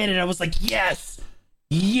 couldn't get it. I was like, yes,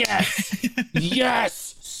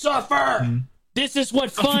 suffer. This is what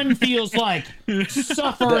fun feels like.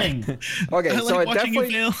 Suffering. Okay, so like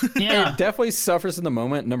it definitely suffers in the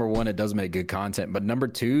moment. Number one, it does make good content, but number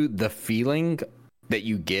two, the feeling that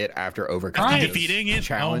you get after overcoming defeating it,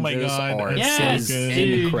 challenges are so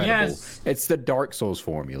incredible. Yes. It's the Dark Souls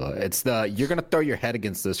formula. It's you're gonna throw your head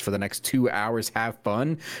against this for the next 2 hours, have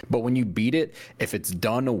fun, but when you beat it, if it's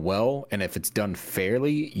done well and if it's done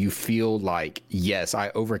fairly, you feel like, yes, I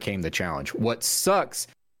overcame the challenge. What sucks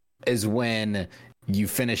is when you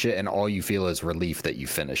finish it and all you feel is relief that you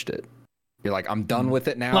finished it. You're like, I'm done with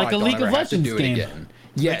it now. Like I a don't League ever of have to Legends do game. it again.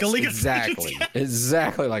 Yes, like exactly.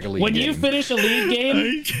 Exactly like a League When game. you finish a League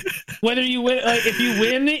game, whether you win, like, if you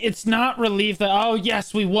win, it's not relief that, oh,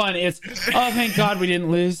 yes, we won. It's, oh, thank God we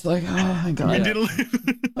didn't lose. Like, oh, thank God.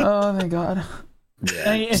 Oh, thank God.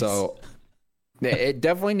 Yeah, so it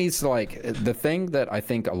definitely needs to, like, the thing that I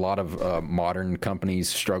think a lot of modern companies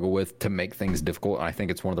struggle with to make things difficult, and I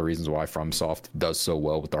think it's one of the reasons why FromSoft does so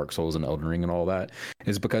well with Dark Souls and Elden Ring and all that,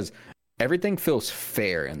 is because everything feels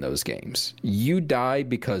fair in those games. You die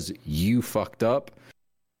because you fucked up.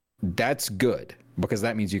 That's good, because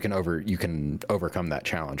that means you can overcome that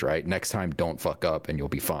challenge, right? Next time, don't fuck up and you'll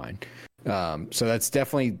be fine. So that's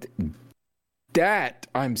definitely that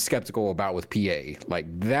I'm skeptical about with PA. Like,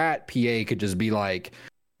 that PA could just be like,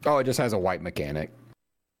 oh, it just has a wipe mechanic.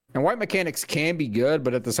 And wipe mechanics can be good,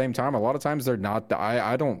 but at the same time, a lot of times they're not.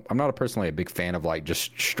 I'm not personally a big fan of like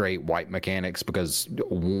just straight wipe mechanics, because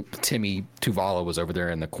Timmy Tuvala was over there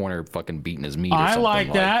in the corner fucking beating his meat. I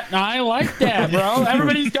like that, bro.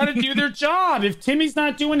 Everybody's got to do their job. If Timmy's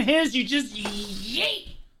not doing his, you just yeet.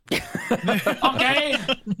 Okay,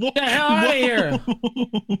 get the hell out of here.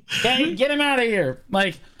 Okay, get him out of here.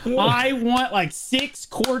 Like, I want like 6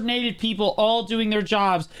 coordinated people all doing their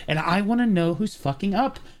jobs, and I want to know who's fucking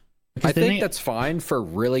up. I think that's fine for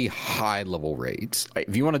really high level raids.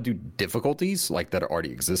 If you want to do difficulties like that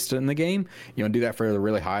already existed in the game, you want to do that for the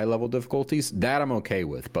really high level difficulties, that I'm okay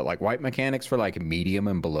with. But like wipe mechanics for like medium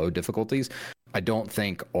and below difficulties, I don't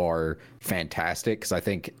think are fantastic, because I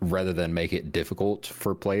think rather than make it difficult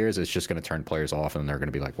for players, it's just going to turn players off, and they're going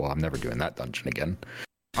to be like, well, I'm never doing that dungeon again.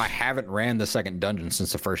 I haven't ran the second dungeon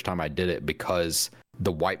since the first time I did it, because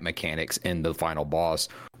the wipe mechanics in the final boss,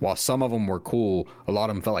 while some of them were cool, a lot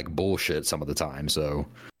of them felt like bullshit some of the time. So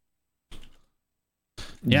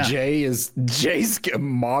yeah, Jay's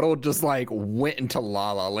model just like went into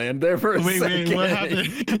La La Land there for a second. Wait, what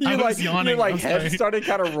happened? Your like head started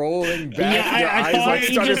kind of rolling back. Your eyes like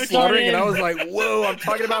started fluttering, and I was like, "Whoa, I'm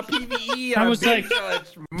talking about PvE." I was like,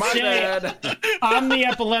 "My bad." I'm the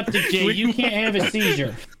epileptic Jay. You can't have a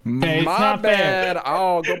seizure. Okay, My bad. Fair.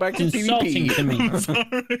 I'll go back to insulting PvP. To me. I'm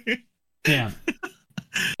sorry.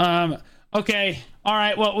 Yeah. Okay. All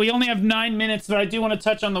right. Well, we only have 9 minutes, but I do want to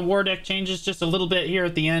touch on the war deck changes just a little bit here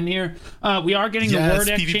at the end here. We are getting the war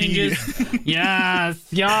deck PvP. Changes. yes.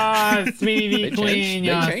 PvP queen.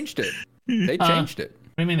 They changed it. They changed it.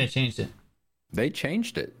 What do you mean they changed it? They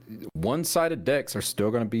changed it. One-sided decks are still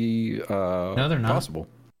going to be no, they're not. possible.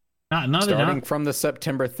 Starting from the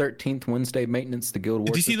September 13th Wednesday maintenance, the Guild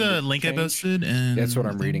Wars. Did you see the link I posted? And that's what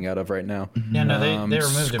I'm reading out of right now. Yeah, no, they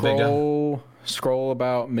removed it. Big Scroll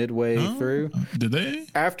about midway through. Did they?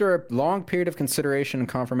 After a long period of consideration and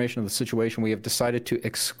confirmation of the situation, we have decided to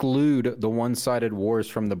exclude the one-sided wars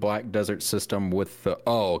from the Black Desert system with the...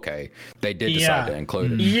 Oh, okay. They did decide to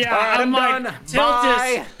include it. Yeah, right, I'm done.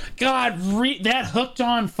 Bye. God, that hooked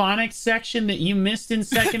on phonics section that you missed in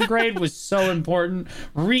second grade was so important.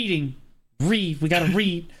 Read. We gotta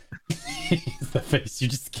read. The face you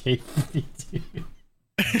just gave me, dude.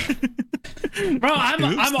 Bro,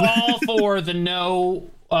 I'm all for the no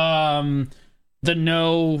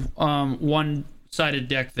one-sided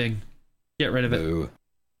deck thing. Get rid of it. Boo.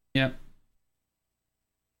 Yep,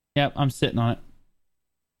 I'm sitting on it.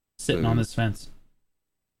 Sitting on this fence.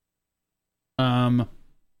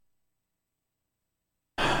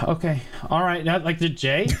 Okay. All right. Now, like, did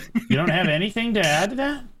Jay? You don't have anything to add to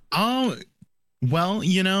that? Well,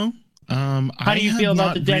 how do you feel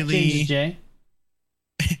about the deck changes, Jay?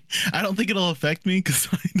 I don't think it'll affect me, because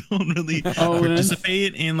I don't really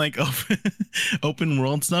participate in like open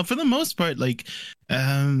world stuff for the most part. Like,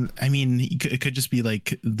 I mean, it could just be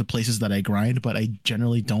like the places that I grind, but I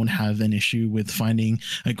generally don't have an issue with finding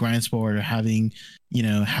a grind spot or having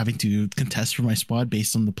to contest for my spot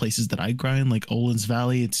based on the places that I grind, like Olin's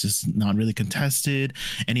Valley. It's just not really contested.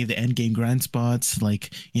 Any of the end game grind spots,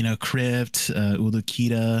 like Crypt,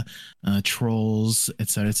 Ulukita, Trolls,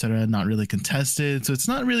 etc., not really contested. So it's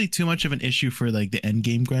not really too much of an issue for like the end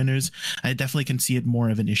game grinders. I definitely can see it more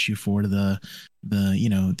of an issue for the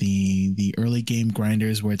early game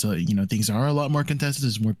grinders, where it's things are a lot more contested.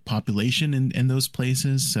 There's more population in those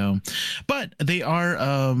places. So, but they are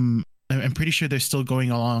I'm pretty sure they're still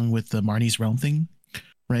going along with the Marnie's Realm thing,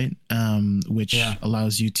 right? Which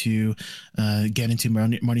allows you to get into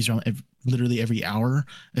Marnie's Realm literally every hour,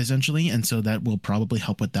 essentially, and so that will probably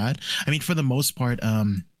help with that. I mean, for the most part,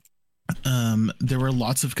 there were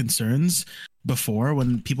lots of concerns before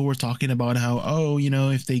when people were talking about how,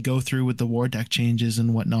 if they go through with the war deck changes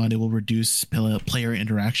and whatnot, it will reduce player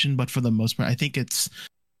interaction. But for the most part, I think it's,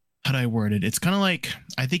 how do I word it? It's kind of like,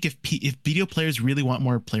 I think if BDO players really want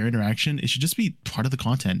more player interaction, it should just be part of the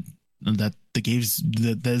content that the games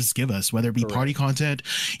does give us, whether it be party content,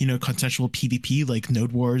 contextual PvP like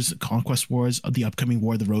Node Wars, Conquest Wars, the upcoming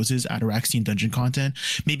War of the Roses, Ataraxian dungeon content,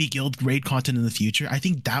 maybe guild raid content in the future. I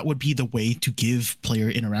think that would be the way to give player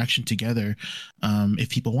interaction together, if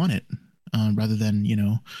people want it, rather than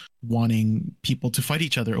wanting people to fight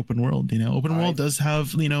each other open world. Open world does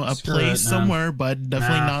have a place somewhere, but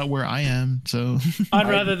definitely not where I am. So I'd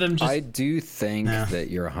rather them just. I do think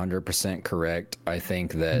that you're 100% correct. I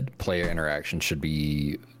think that player interaction should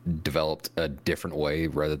be developed a different way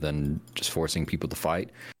rather than just forcing people to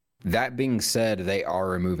fight. That being said, they are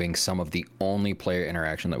removing some of the only player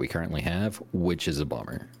interaction that we currently have, which is a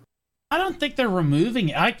bummer. I don't think they're removing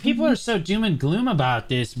it. People are so doom and gloom about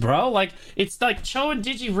this, bro. Like, it's like Cho and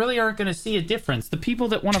Digi really aren't going to see a difference. The people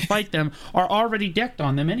that want to fight them are already decked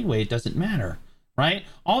on them anyway. It doesn't matter, right?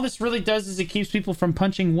 All this really does is it keeps people from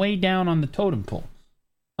punching way down on the totem pole,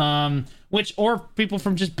 or people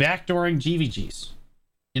from just backdooring GVGs.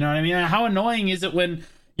 You know what I mean? How annoying is it when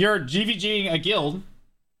you're GVGing a guild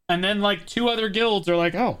and then like two other guilds are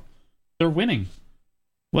like, oh, they're winning.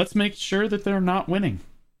 Let's make sure that they're not winning.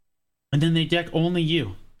 And then they deck only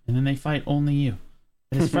you. And then they fight only you.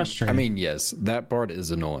 It is frustrating. I mean, yes, that part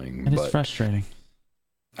is annoying. It is frustrating.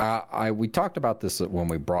 We talked about this when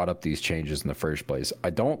we brought up these changes in the first place. I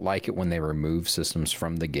don't like it when they remove systems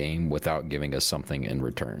from the game without giving us something in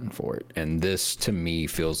return for it. And this, to me,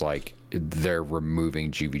 feels like they're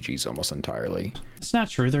removing GVGs almost entirely. It's not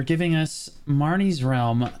true. They're giving us Marnie's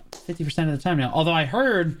Realm 50% of the time now. Although I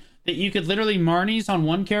heard that you could literally Marnie's on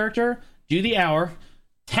one character, do the hour,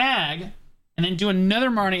 tag, and then do another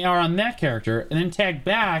Marnie hour on that character, and then tag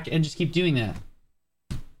back and just keep doing that.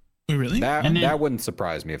 Oh, really? That wouldn't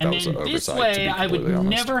surprise me if that was an oversight. This way, I would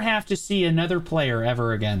never have to see another player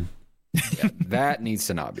ever again. Yeah, that needs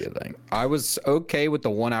to not be a thing. I was okay with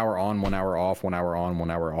the 1 hour on, 1 hour off, 1 hour on,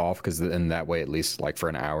 1 hour off, because then that way, at least like for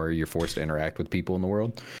an hour, you're forced to interact with people in the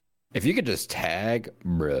world. If you could just tag,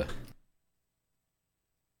 bruh.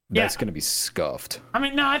 That's going to be scuffed. I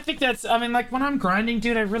mean, no, I think like when I'm grinding,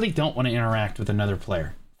 dude, I really don't want to interact with another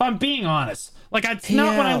player. If I'm being honest. Like, it's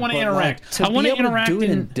not when I want to interact. I want to interact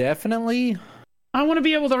indefinitely. I want to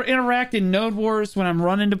be able to interact in Node Wars when I'm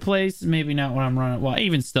running to place. Maybe not when I'm running. Well,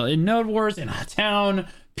 even still, in Node Wars, in a town,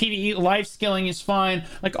 PvE, life skilling is fine.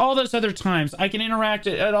 Like, all those other times, I can interact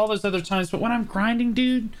at all those other times. But when I'm grinding,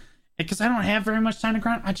 dude, because I don't have very much time to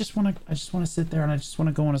grind, I just want to sit there and I just want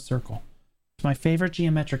to go in a circle. My favorite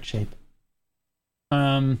geometric shape.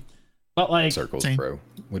 But like circles, bro.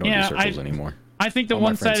 We don't do circles anymore. I think the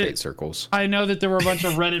one-sided circles. I know that there were a bunch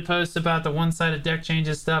of Reddit posts about the one-sided deck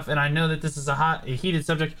changes stuff, and I know that this is a heated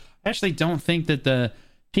subject. I actually don't think that the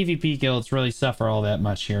PvP guilds really suffer all that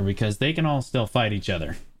much here because they can all still fight each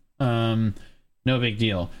other. No big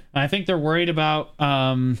deal. I think they're worried about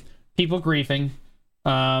people griefing.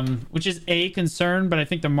 Which is a concern, but I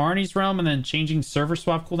think the Marnie's Realm and then changing server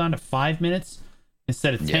swap cooldown to 5 minutes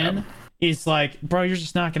instead of 10 is like, bro, you're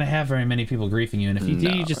just not going to have very many people griefing you, and if you do,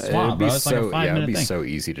 you just swap, bro. It's like a 5 minute it'd be thing. So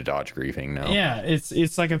easy to dodge griefing now. Yeah,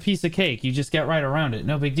 it's like a piece of cake. You just get right around it.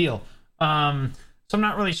 No big deal. So I'm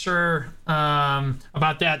not really sure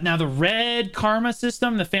about that. Now the red karma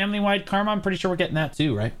system, the family-wide karma, I'm pretty sure we're getting that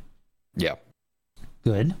too, right? Yeah.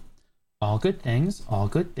 Good. All good things. All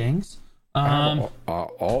good things.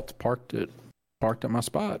 Alt parked at my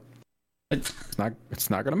spot. It's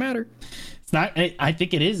not gonna matter. It's not. I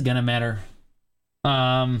think it is gonna matter.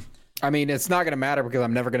 I mean, it's not gonna matter because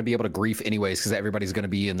I'm never gonna be able to grief anyways because everybody's gonna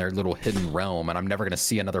be in their little hidden realm and I'm never gonna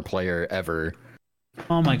see another player ever.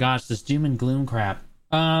 Oh my gosh, this doom and gloom crap.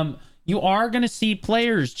 You are going to see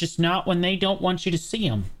players, just not when they don't want you to see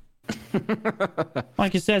them.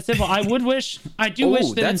 Like I said, simple. I do wish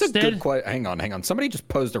that that's instead. A good question. Hang on. Somebody just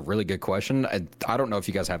posed a really good question. I don't know if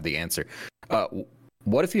you guys have the answer.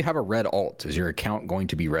 What if you have a red alt? Is your account going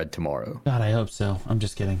to be red tomorrow? God, I hope so. I'm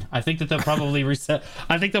just kidding. I think that they'll probably reset.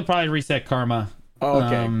 I think they'll probably reset Karma. Oh,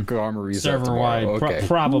 okay. Karma reset server wide. Okay.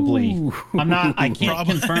 Probably. Ooh. I can't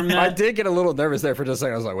confirm that. I did get a little nervous there for just a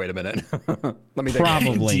second. I was like, wait a minute. Let me think.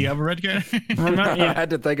 Probably. Do you have a red guy? I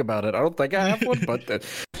had to think about it. I don't think I have one, but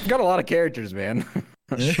got a lot of characters, man.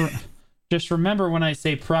 Just remember when I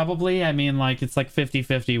say probably, I mean like it's like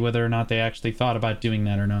 50-50 whether or not they actually thought about doing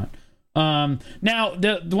that or not. Now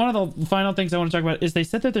one of the final things I want to talk about is they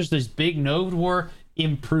said that there's these big Node War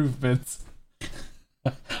improvements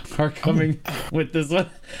are coming with this one.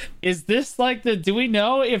 Is this like do we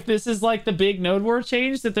know if this is like the big Node War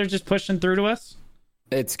change that they're just pushing through to us?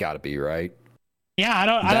 It's got to be, right? Yeah, I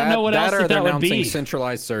don't know what else that would be.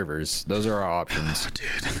 Centralized servers. Those are our options.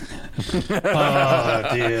 Dude.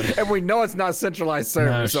 Dude. And we know it's not centralized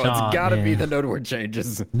servers, so it's got to be the Node War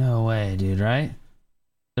changes. No way, dude, right?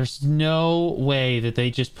 There's no way that they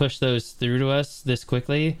just push those through to us this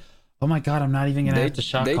quickly. Oh my god, I'm not even going to have to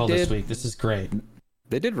shot call this week. This is great.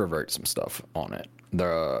 They did revert some stuff on it.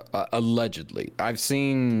 Allegedly. I've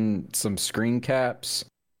seen some screen caps.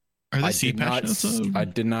 Are they C patch notes? I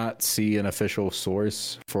did not see an official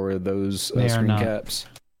source for those screen caps.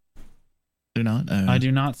 They're not? I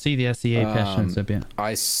do not see the SEA patch notes up yet.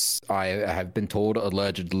 I have been told,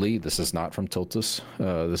 allegedly, this is not from Tiltus.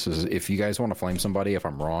 This is, if you guys want to flame somebody, if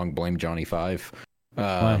I'm wrong, blame Johnny5.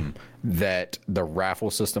 That the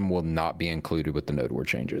raffle system will not be included with the Node War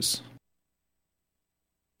changes.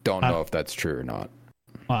 Don't know if that's true or not.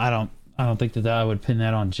 Well, I don't think that I would pin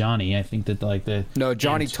that on Johnny. I think that like No,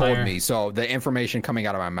 Johnny told me. So the information coming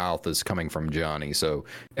out of my mouth is coming from Johnny. So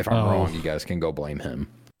if I'm wrong, you guys can go blame him.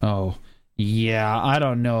 Oh, yeah. I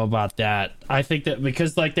don't know about that. I think that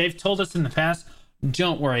because like they've told us in the past,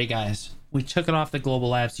 don't worry, guys. We took it off the global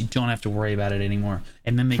labs. You don't have to worry about it anymore.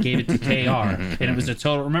 And then they gave it to KR. And it was a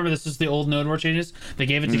total... Remember, this is the old Node War changes? They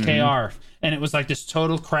gave it to KR. And it was like this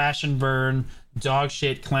total crash and burn, dog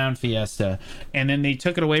shit clown fiesta. And then they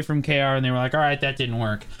took it away from KR and they were like, all right, that didn't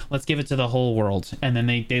work. Let's give it to the whole world. And then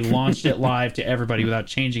they launched it live to everybody without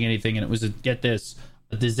changing anything. And it was, get this,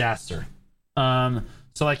 a disaster. So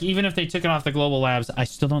like, even if they took it off the global labs, I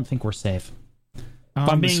still don't think we're safe.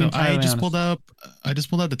 So I just pulled up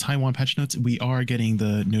the Taiwan patch notes. We are getting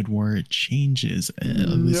the Node War changes, at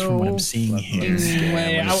least from what I'm seeing here.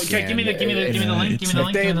 Give me the link.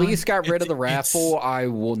 If they at least got rid of the raffle, I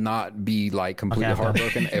will not be like completely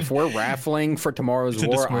heartbroken. If we're raffling for tomorrow's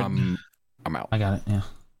war, I'm out. I got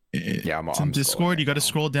it. Yeah. I'm Discord. You got to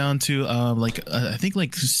scroll down to I think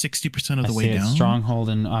like 60% of the way down. Stronghold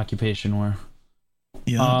and occupation war.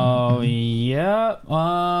 Yeah. Oh yeah.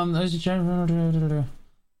 There's a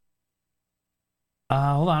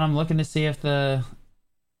hold on, I'm looking to see if the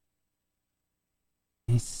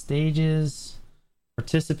stages,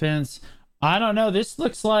 participants. I don't know. This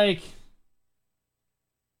looks like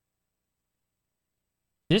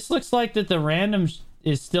that the random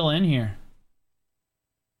is still in here.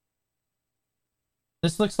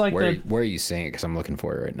 This looks like where are you seeing it? Because I'm looking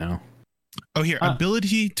for it right now. Oh, here,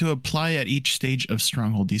 ability to apply at each stage of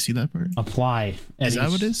Stronghold. Do you see that part? Apply. Is that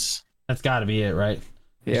what it is? That's got to be it, right?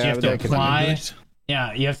 Yeah, you have to apply.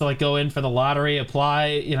 Yeah, you have to like go in for the lottery, apply.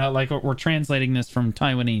 You know, like we're translating this from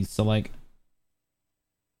Taiwanese, so like.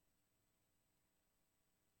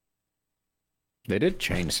 They did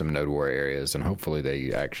change some Node War areas, and hopefully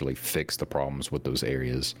they actually fix the problems with those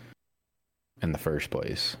areas in the first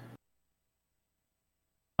place.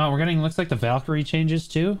 Oh, we're getting, looks like the Valkyrie changes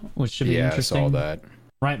too, which should be interesting. Yeah, I saw that.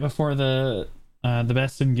 Right before the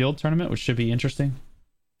Best in Guild tournament, which should be interesting.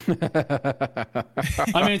 I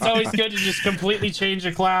mean, it's always good to just completely change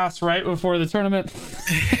a class right before the tournament.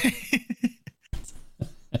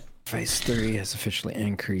 Phase 3 has officially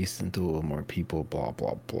increased and dual more people, blah,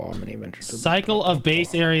 blah, blah. Many adventures. Cycle of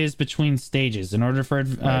base areas between stages. In order for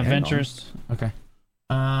adventures... Okay.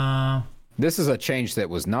 This is a change that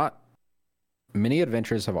was not... Many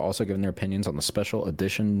adventurers have also given their opinions on the special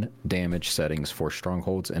edition damage settings for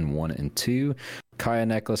strongholds in 1 and 2. Kaya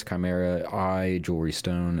necklace, chimera, eye, jewelry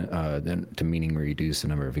stone, then to meaning reduce the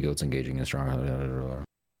number of guilds engaging in stronghold.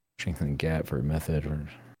 Strengthen the gap for a method.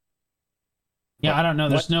 Yeah, I don't know.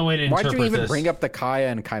 There's no way to interpret this. Why'd you even bring up the Kaya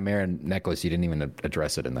and chimera necklace? You didn't even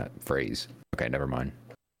address it in that phrase. Okay, never mind.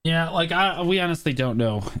 Yeah, like we honestly don't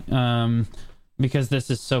know. Because this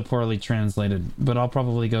is so poorly translated, but I'll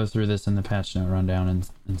probably go through this in the patch note rundown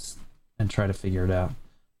and try to figure it out.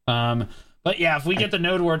 But yeah, if we get the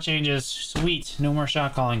node war changes, sweet. No more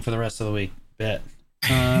shot calling for the rest of the week. Bet.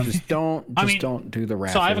 Just don't do the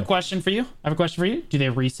raffle. So I have a question for you. Do they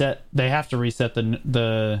reset? They have to reset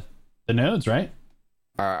the nodes, right?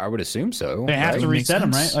 I would assume so. They have to reset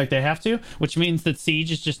them, right? Like they have to, which means that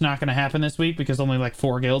Siege is just not going to happen this week because only like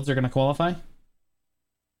 4 guilds are going to qualify.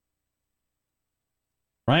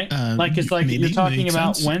 Right? Like it's like you're talking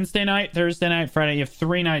about sense. Wednesday night, Thursday night, Friday. You have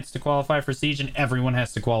 3 nights to qualify for Siege, and everyone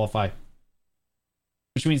has to qualify,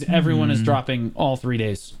 which means everyone is dropping all 3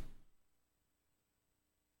 days.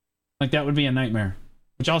 Like that would be a nightmare,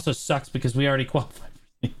 which also sucks because we already qualified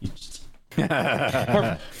for Siege.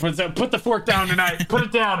 Put the fork down tonight. Put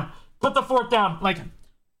it down. Put the fork down. Like,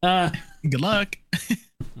 good luck.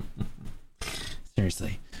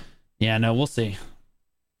 Seriously. Yeah, no, we'll see.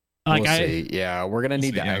 Like we'll see. Yeah, we're gonna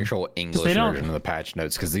need the actual English version of the patch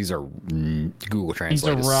notes because these are Google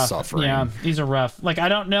Translate is suffering. Yeah, these are rough. Like I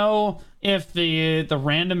don't know if the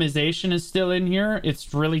randomization is still in here.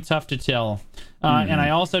 It's really tough to tell. And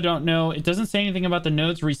I also don't know. It doesn't say anything about the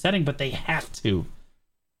nodes resetting, but they have to.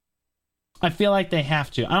 I feel like they have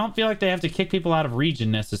to. I don't feel like they have to kick people out of region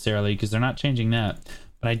necessarily because they're not changing that.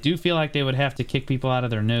 But I do feel like they would have to kick people out of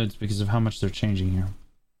their nodes because of how much they're changing here.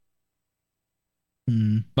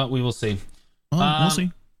 But we will see. We'll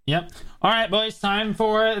see. Yep. All right, boys. Time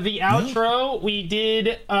for the outro. We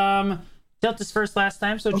did dealt this first last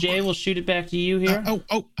time, so Jay, we'll shoot it back to you here.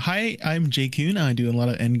 Hi, I'm Jay Kuhn. I do a lot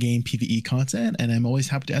of endgame PvE content, and I'm always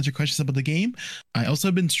happy to answer questions about the game. I also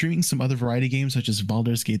have been streaming some other variety games such as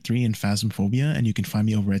Baldur's Gate 3 and Phasmophobia, and you can find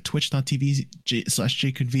me over at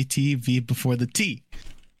twitch.tv/JKuhnVT, V before the T.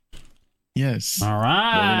 Yes. All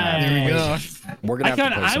right. There we go. We're gonna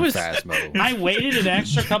have to play some Phasmo. I waited an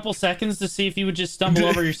extra couple seconds to see if you would just stumble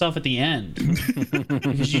over yourself at the end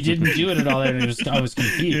because you didn't do it at all. I was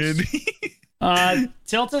confused.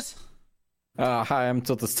 Tiltus. Hi, I'm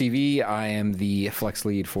Tiltus TV. I am the flex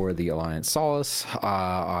lead for the Alliance Solace.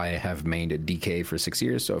 I have mained DK for 6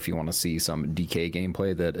 years, so if you want to see some DK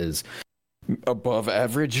gameplay that is above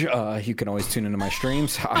average, you can always tune into my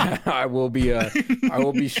streams. I will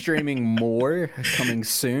be streaming more coming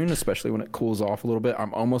soon, especially when it cools off a little bit.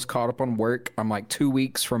 I'm almost caught up on work. I'm like 2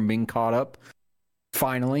 weeks from being caught up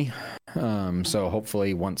finally. So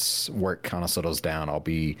hopefully once work kind of settles down, I'll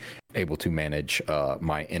be able to manage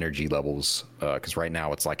my energy levels, because right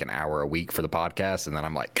now it's like an hour a week for the podcast, and then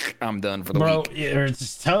I'm like, I'm done for the week. You're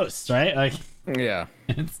just toast, right? Like, yeah,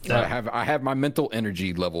 I have my mental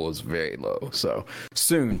energy level is very low. So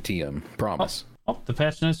soon, TM, promise. The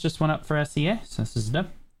patch notes just went up for SEA, so this is done.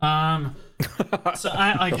 So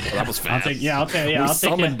I like that was fast. I'll take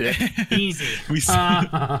it easy.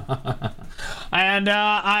 And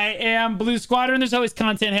I am Blue Squadron. There's always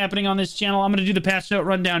content happening on this channel. I'm going to do the patch note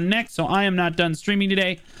rundown next, so I am not done streaming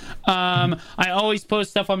today. I always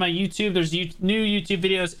post stuff on my YouTube. There's new YouTube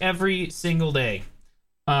videos every single day,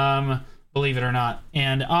 believe it or not.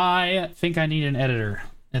 And I think I need an editor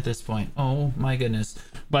at this point. Oh my goodness.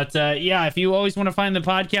 But yeah, if you always want to find the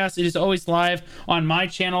podcast, it is always live on my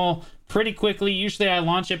channel pretty quickly. Usually I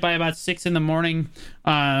launch it by about 6 in the morning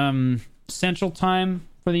Central Time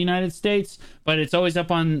for the United States, but it's always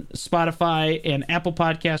up on Spotify and Apple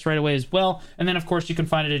Podcasts right away as well. And then of course you can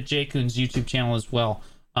find it at Jay Kuhn's YouTube channel as well.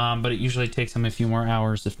 But it usually takes him a few more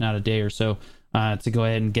hours, if not a day or so, to go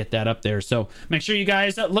ahead and get that up there. So make sure you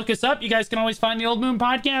guys look us up. You guys can always find the Old Moon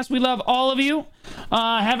Podcast. We love all of you.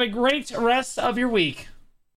 Have a great rest of your week.